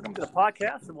Jeff, welcome to the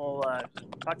podcast, and we'll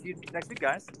talk to you next week,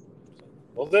 guys.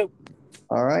 Will do.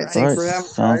 All right. Thanks for having me.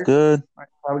 Sounds good. All right.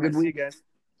 Have a good week, guys.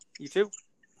 You too.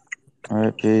 All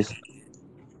right. Peace.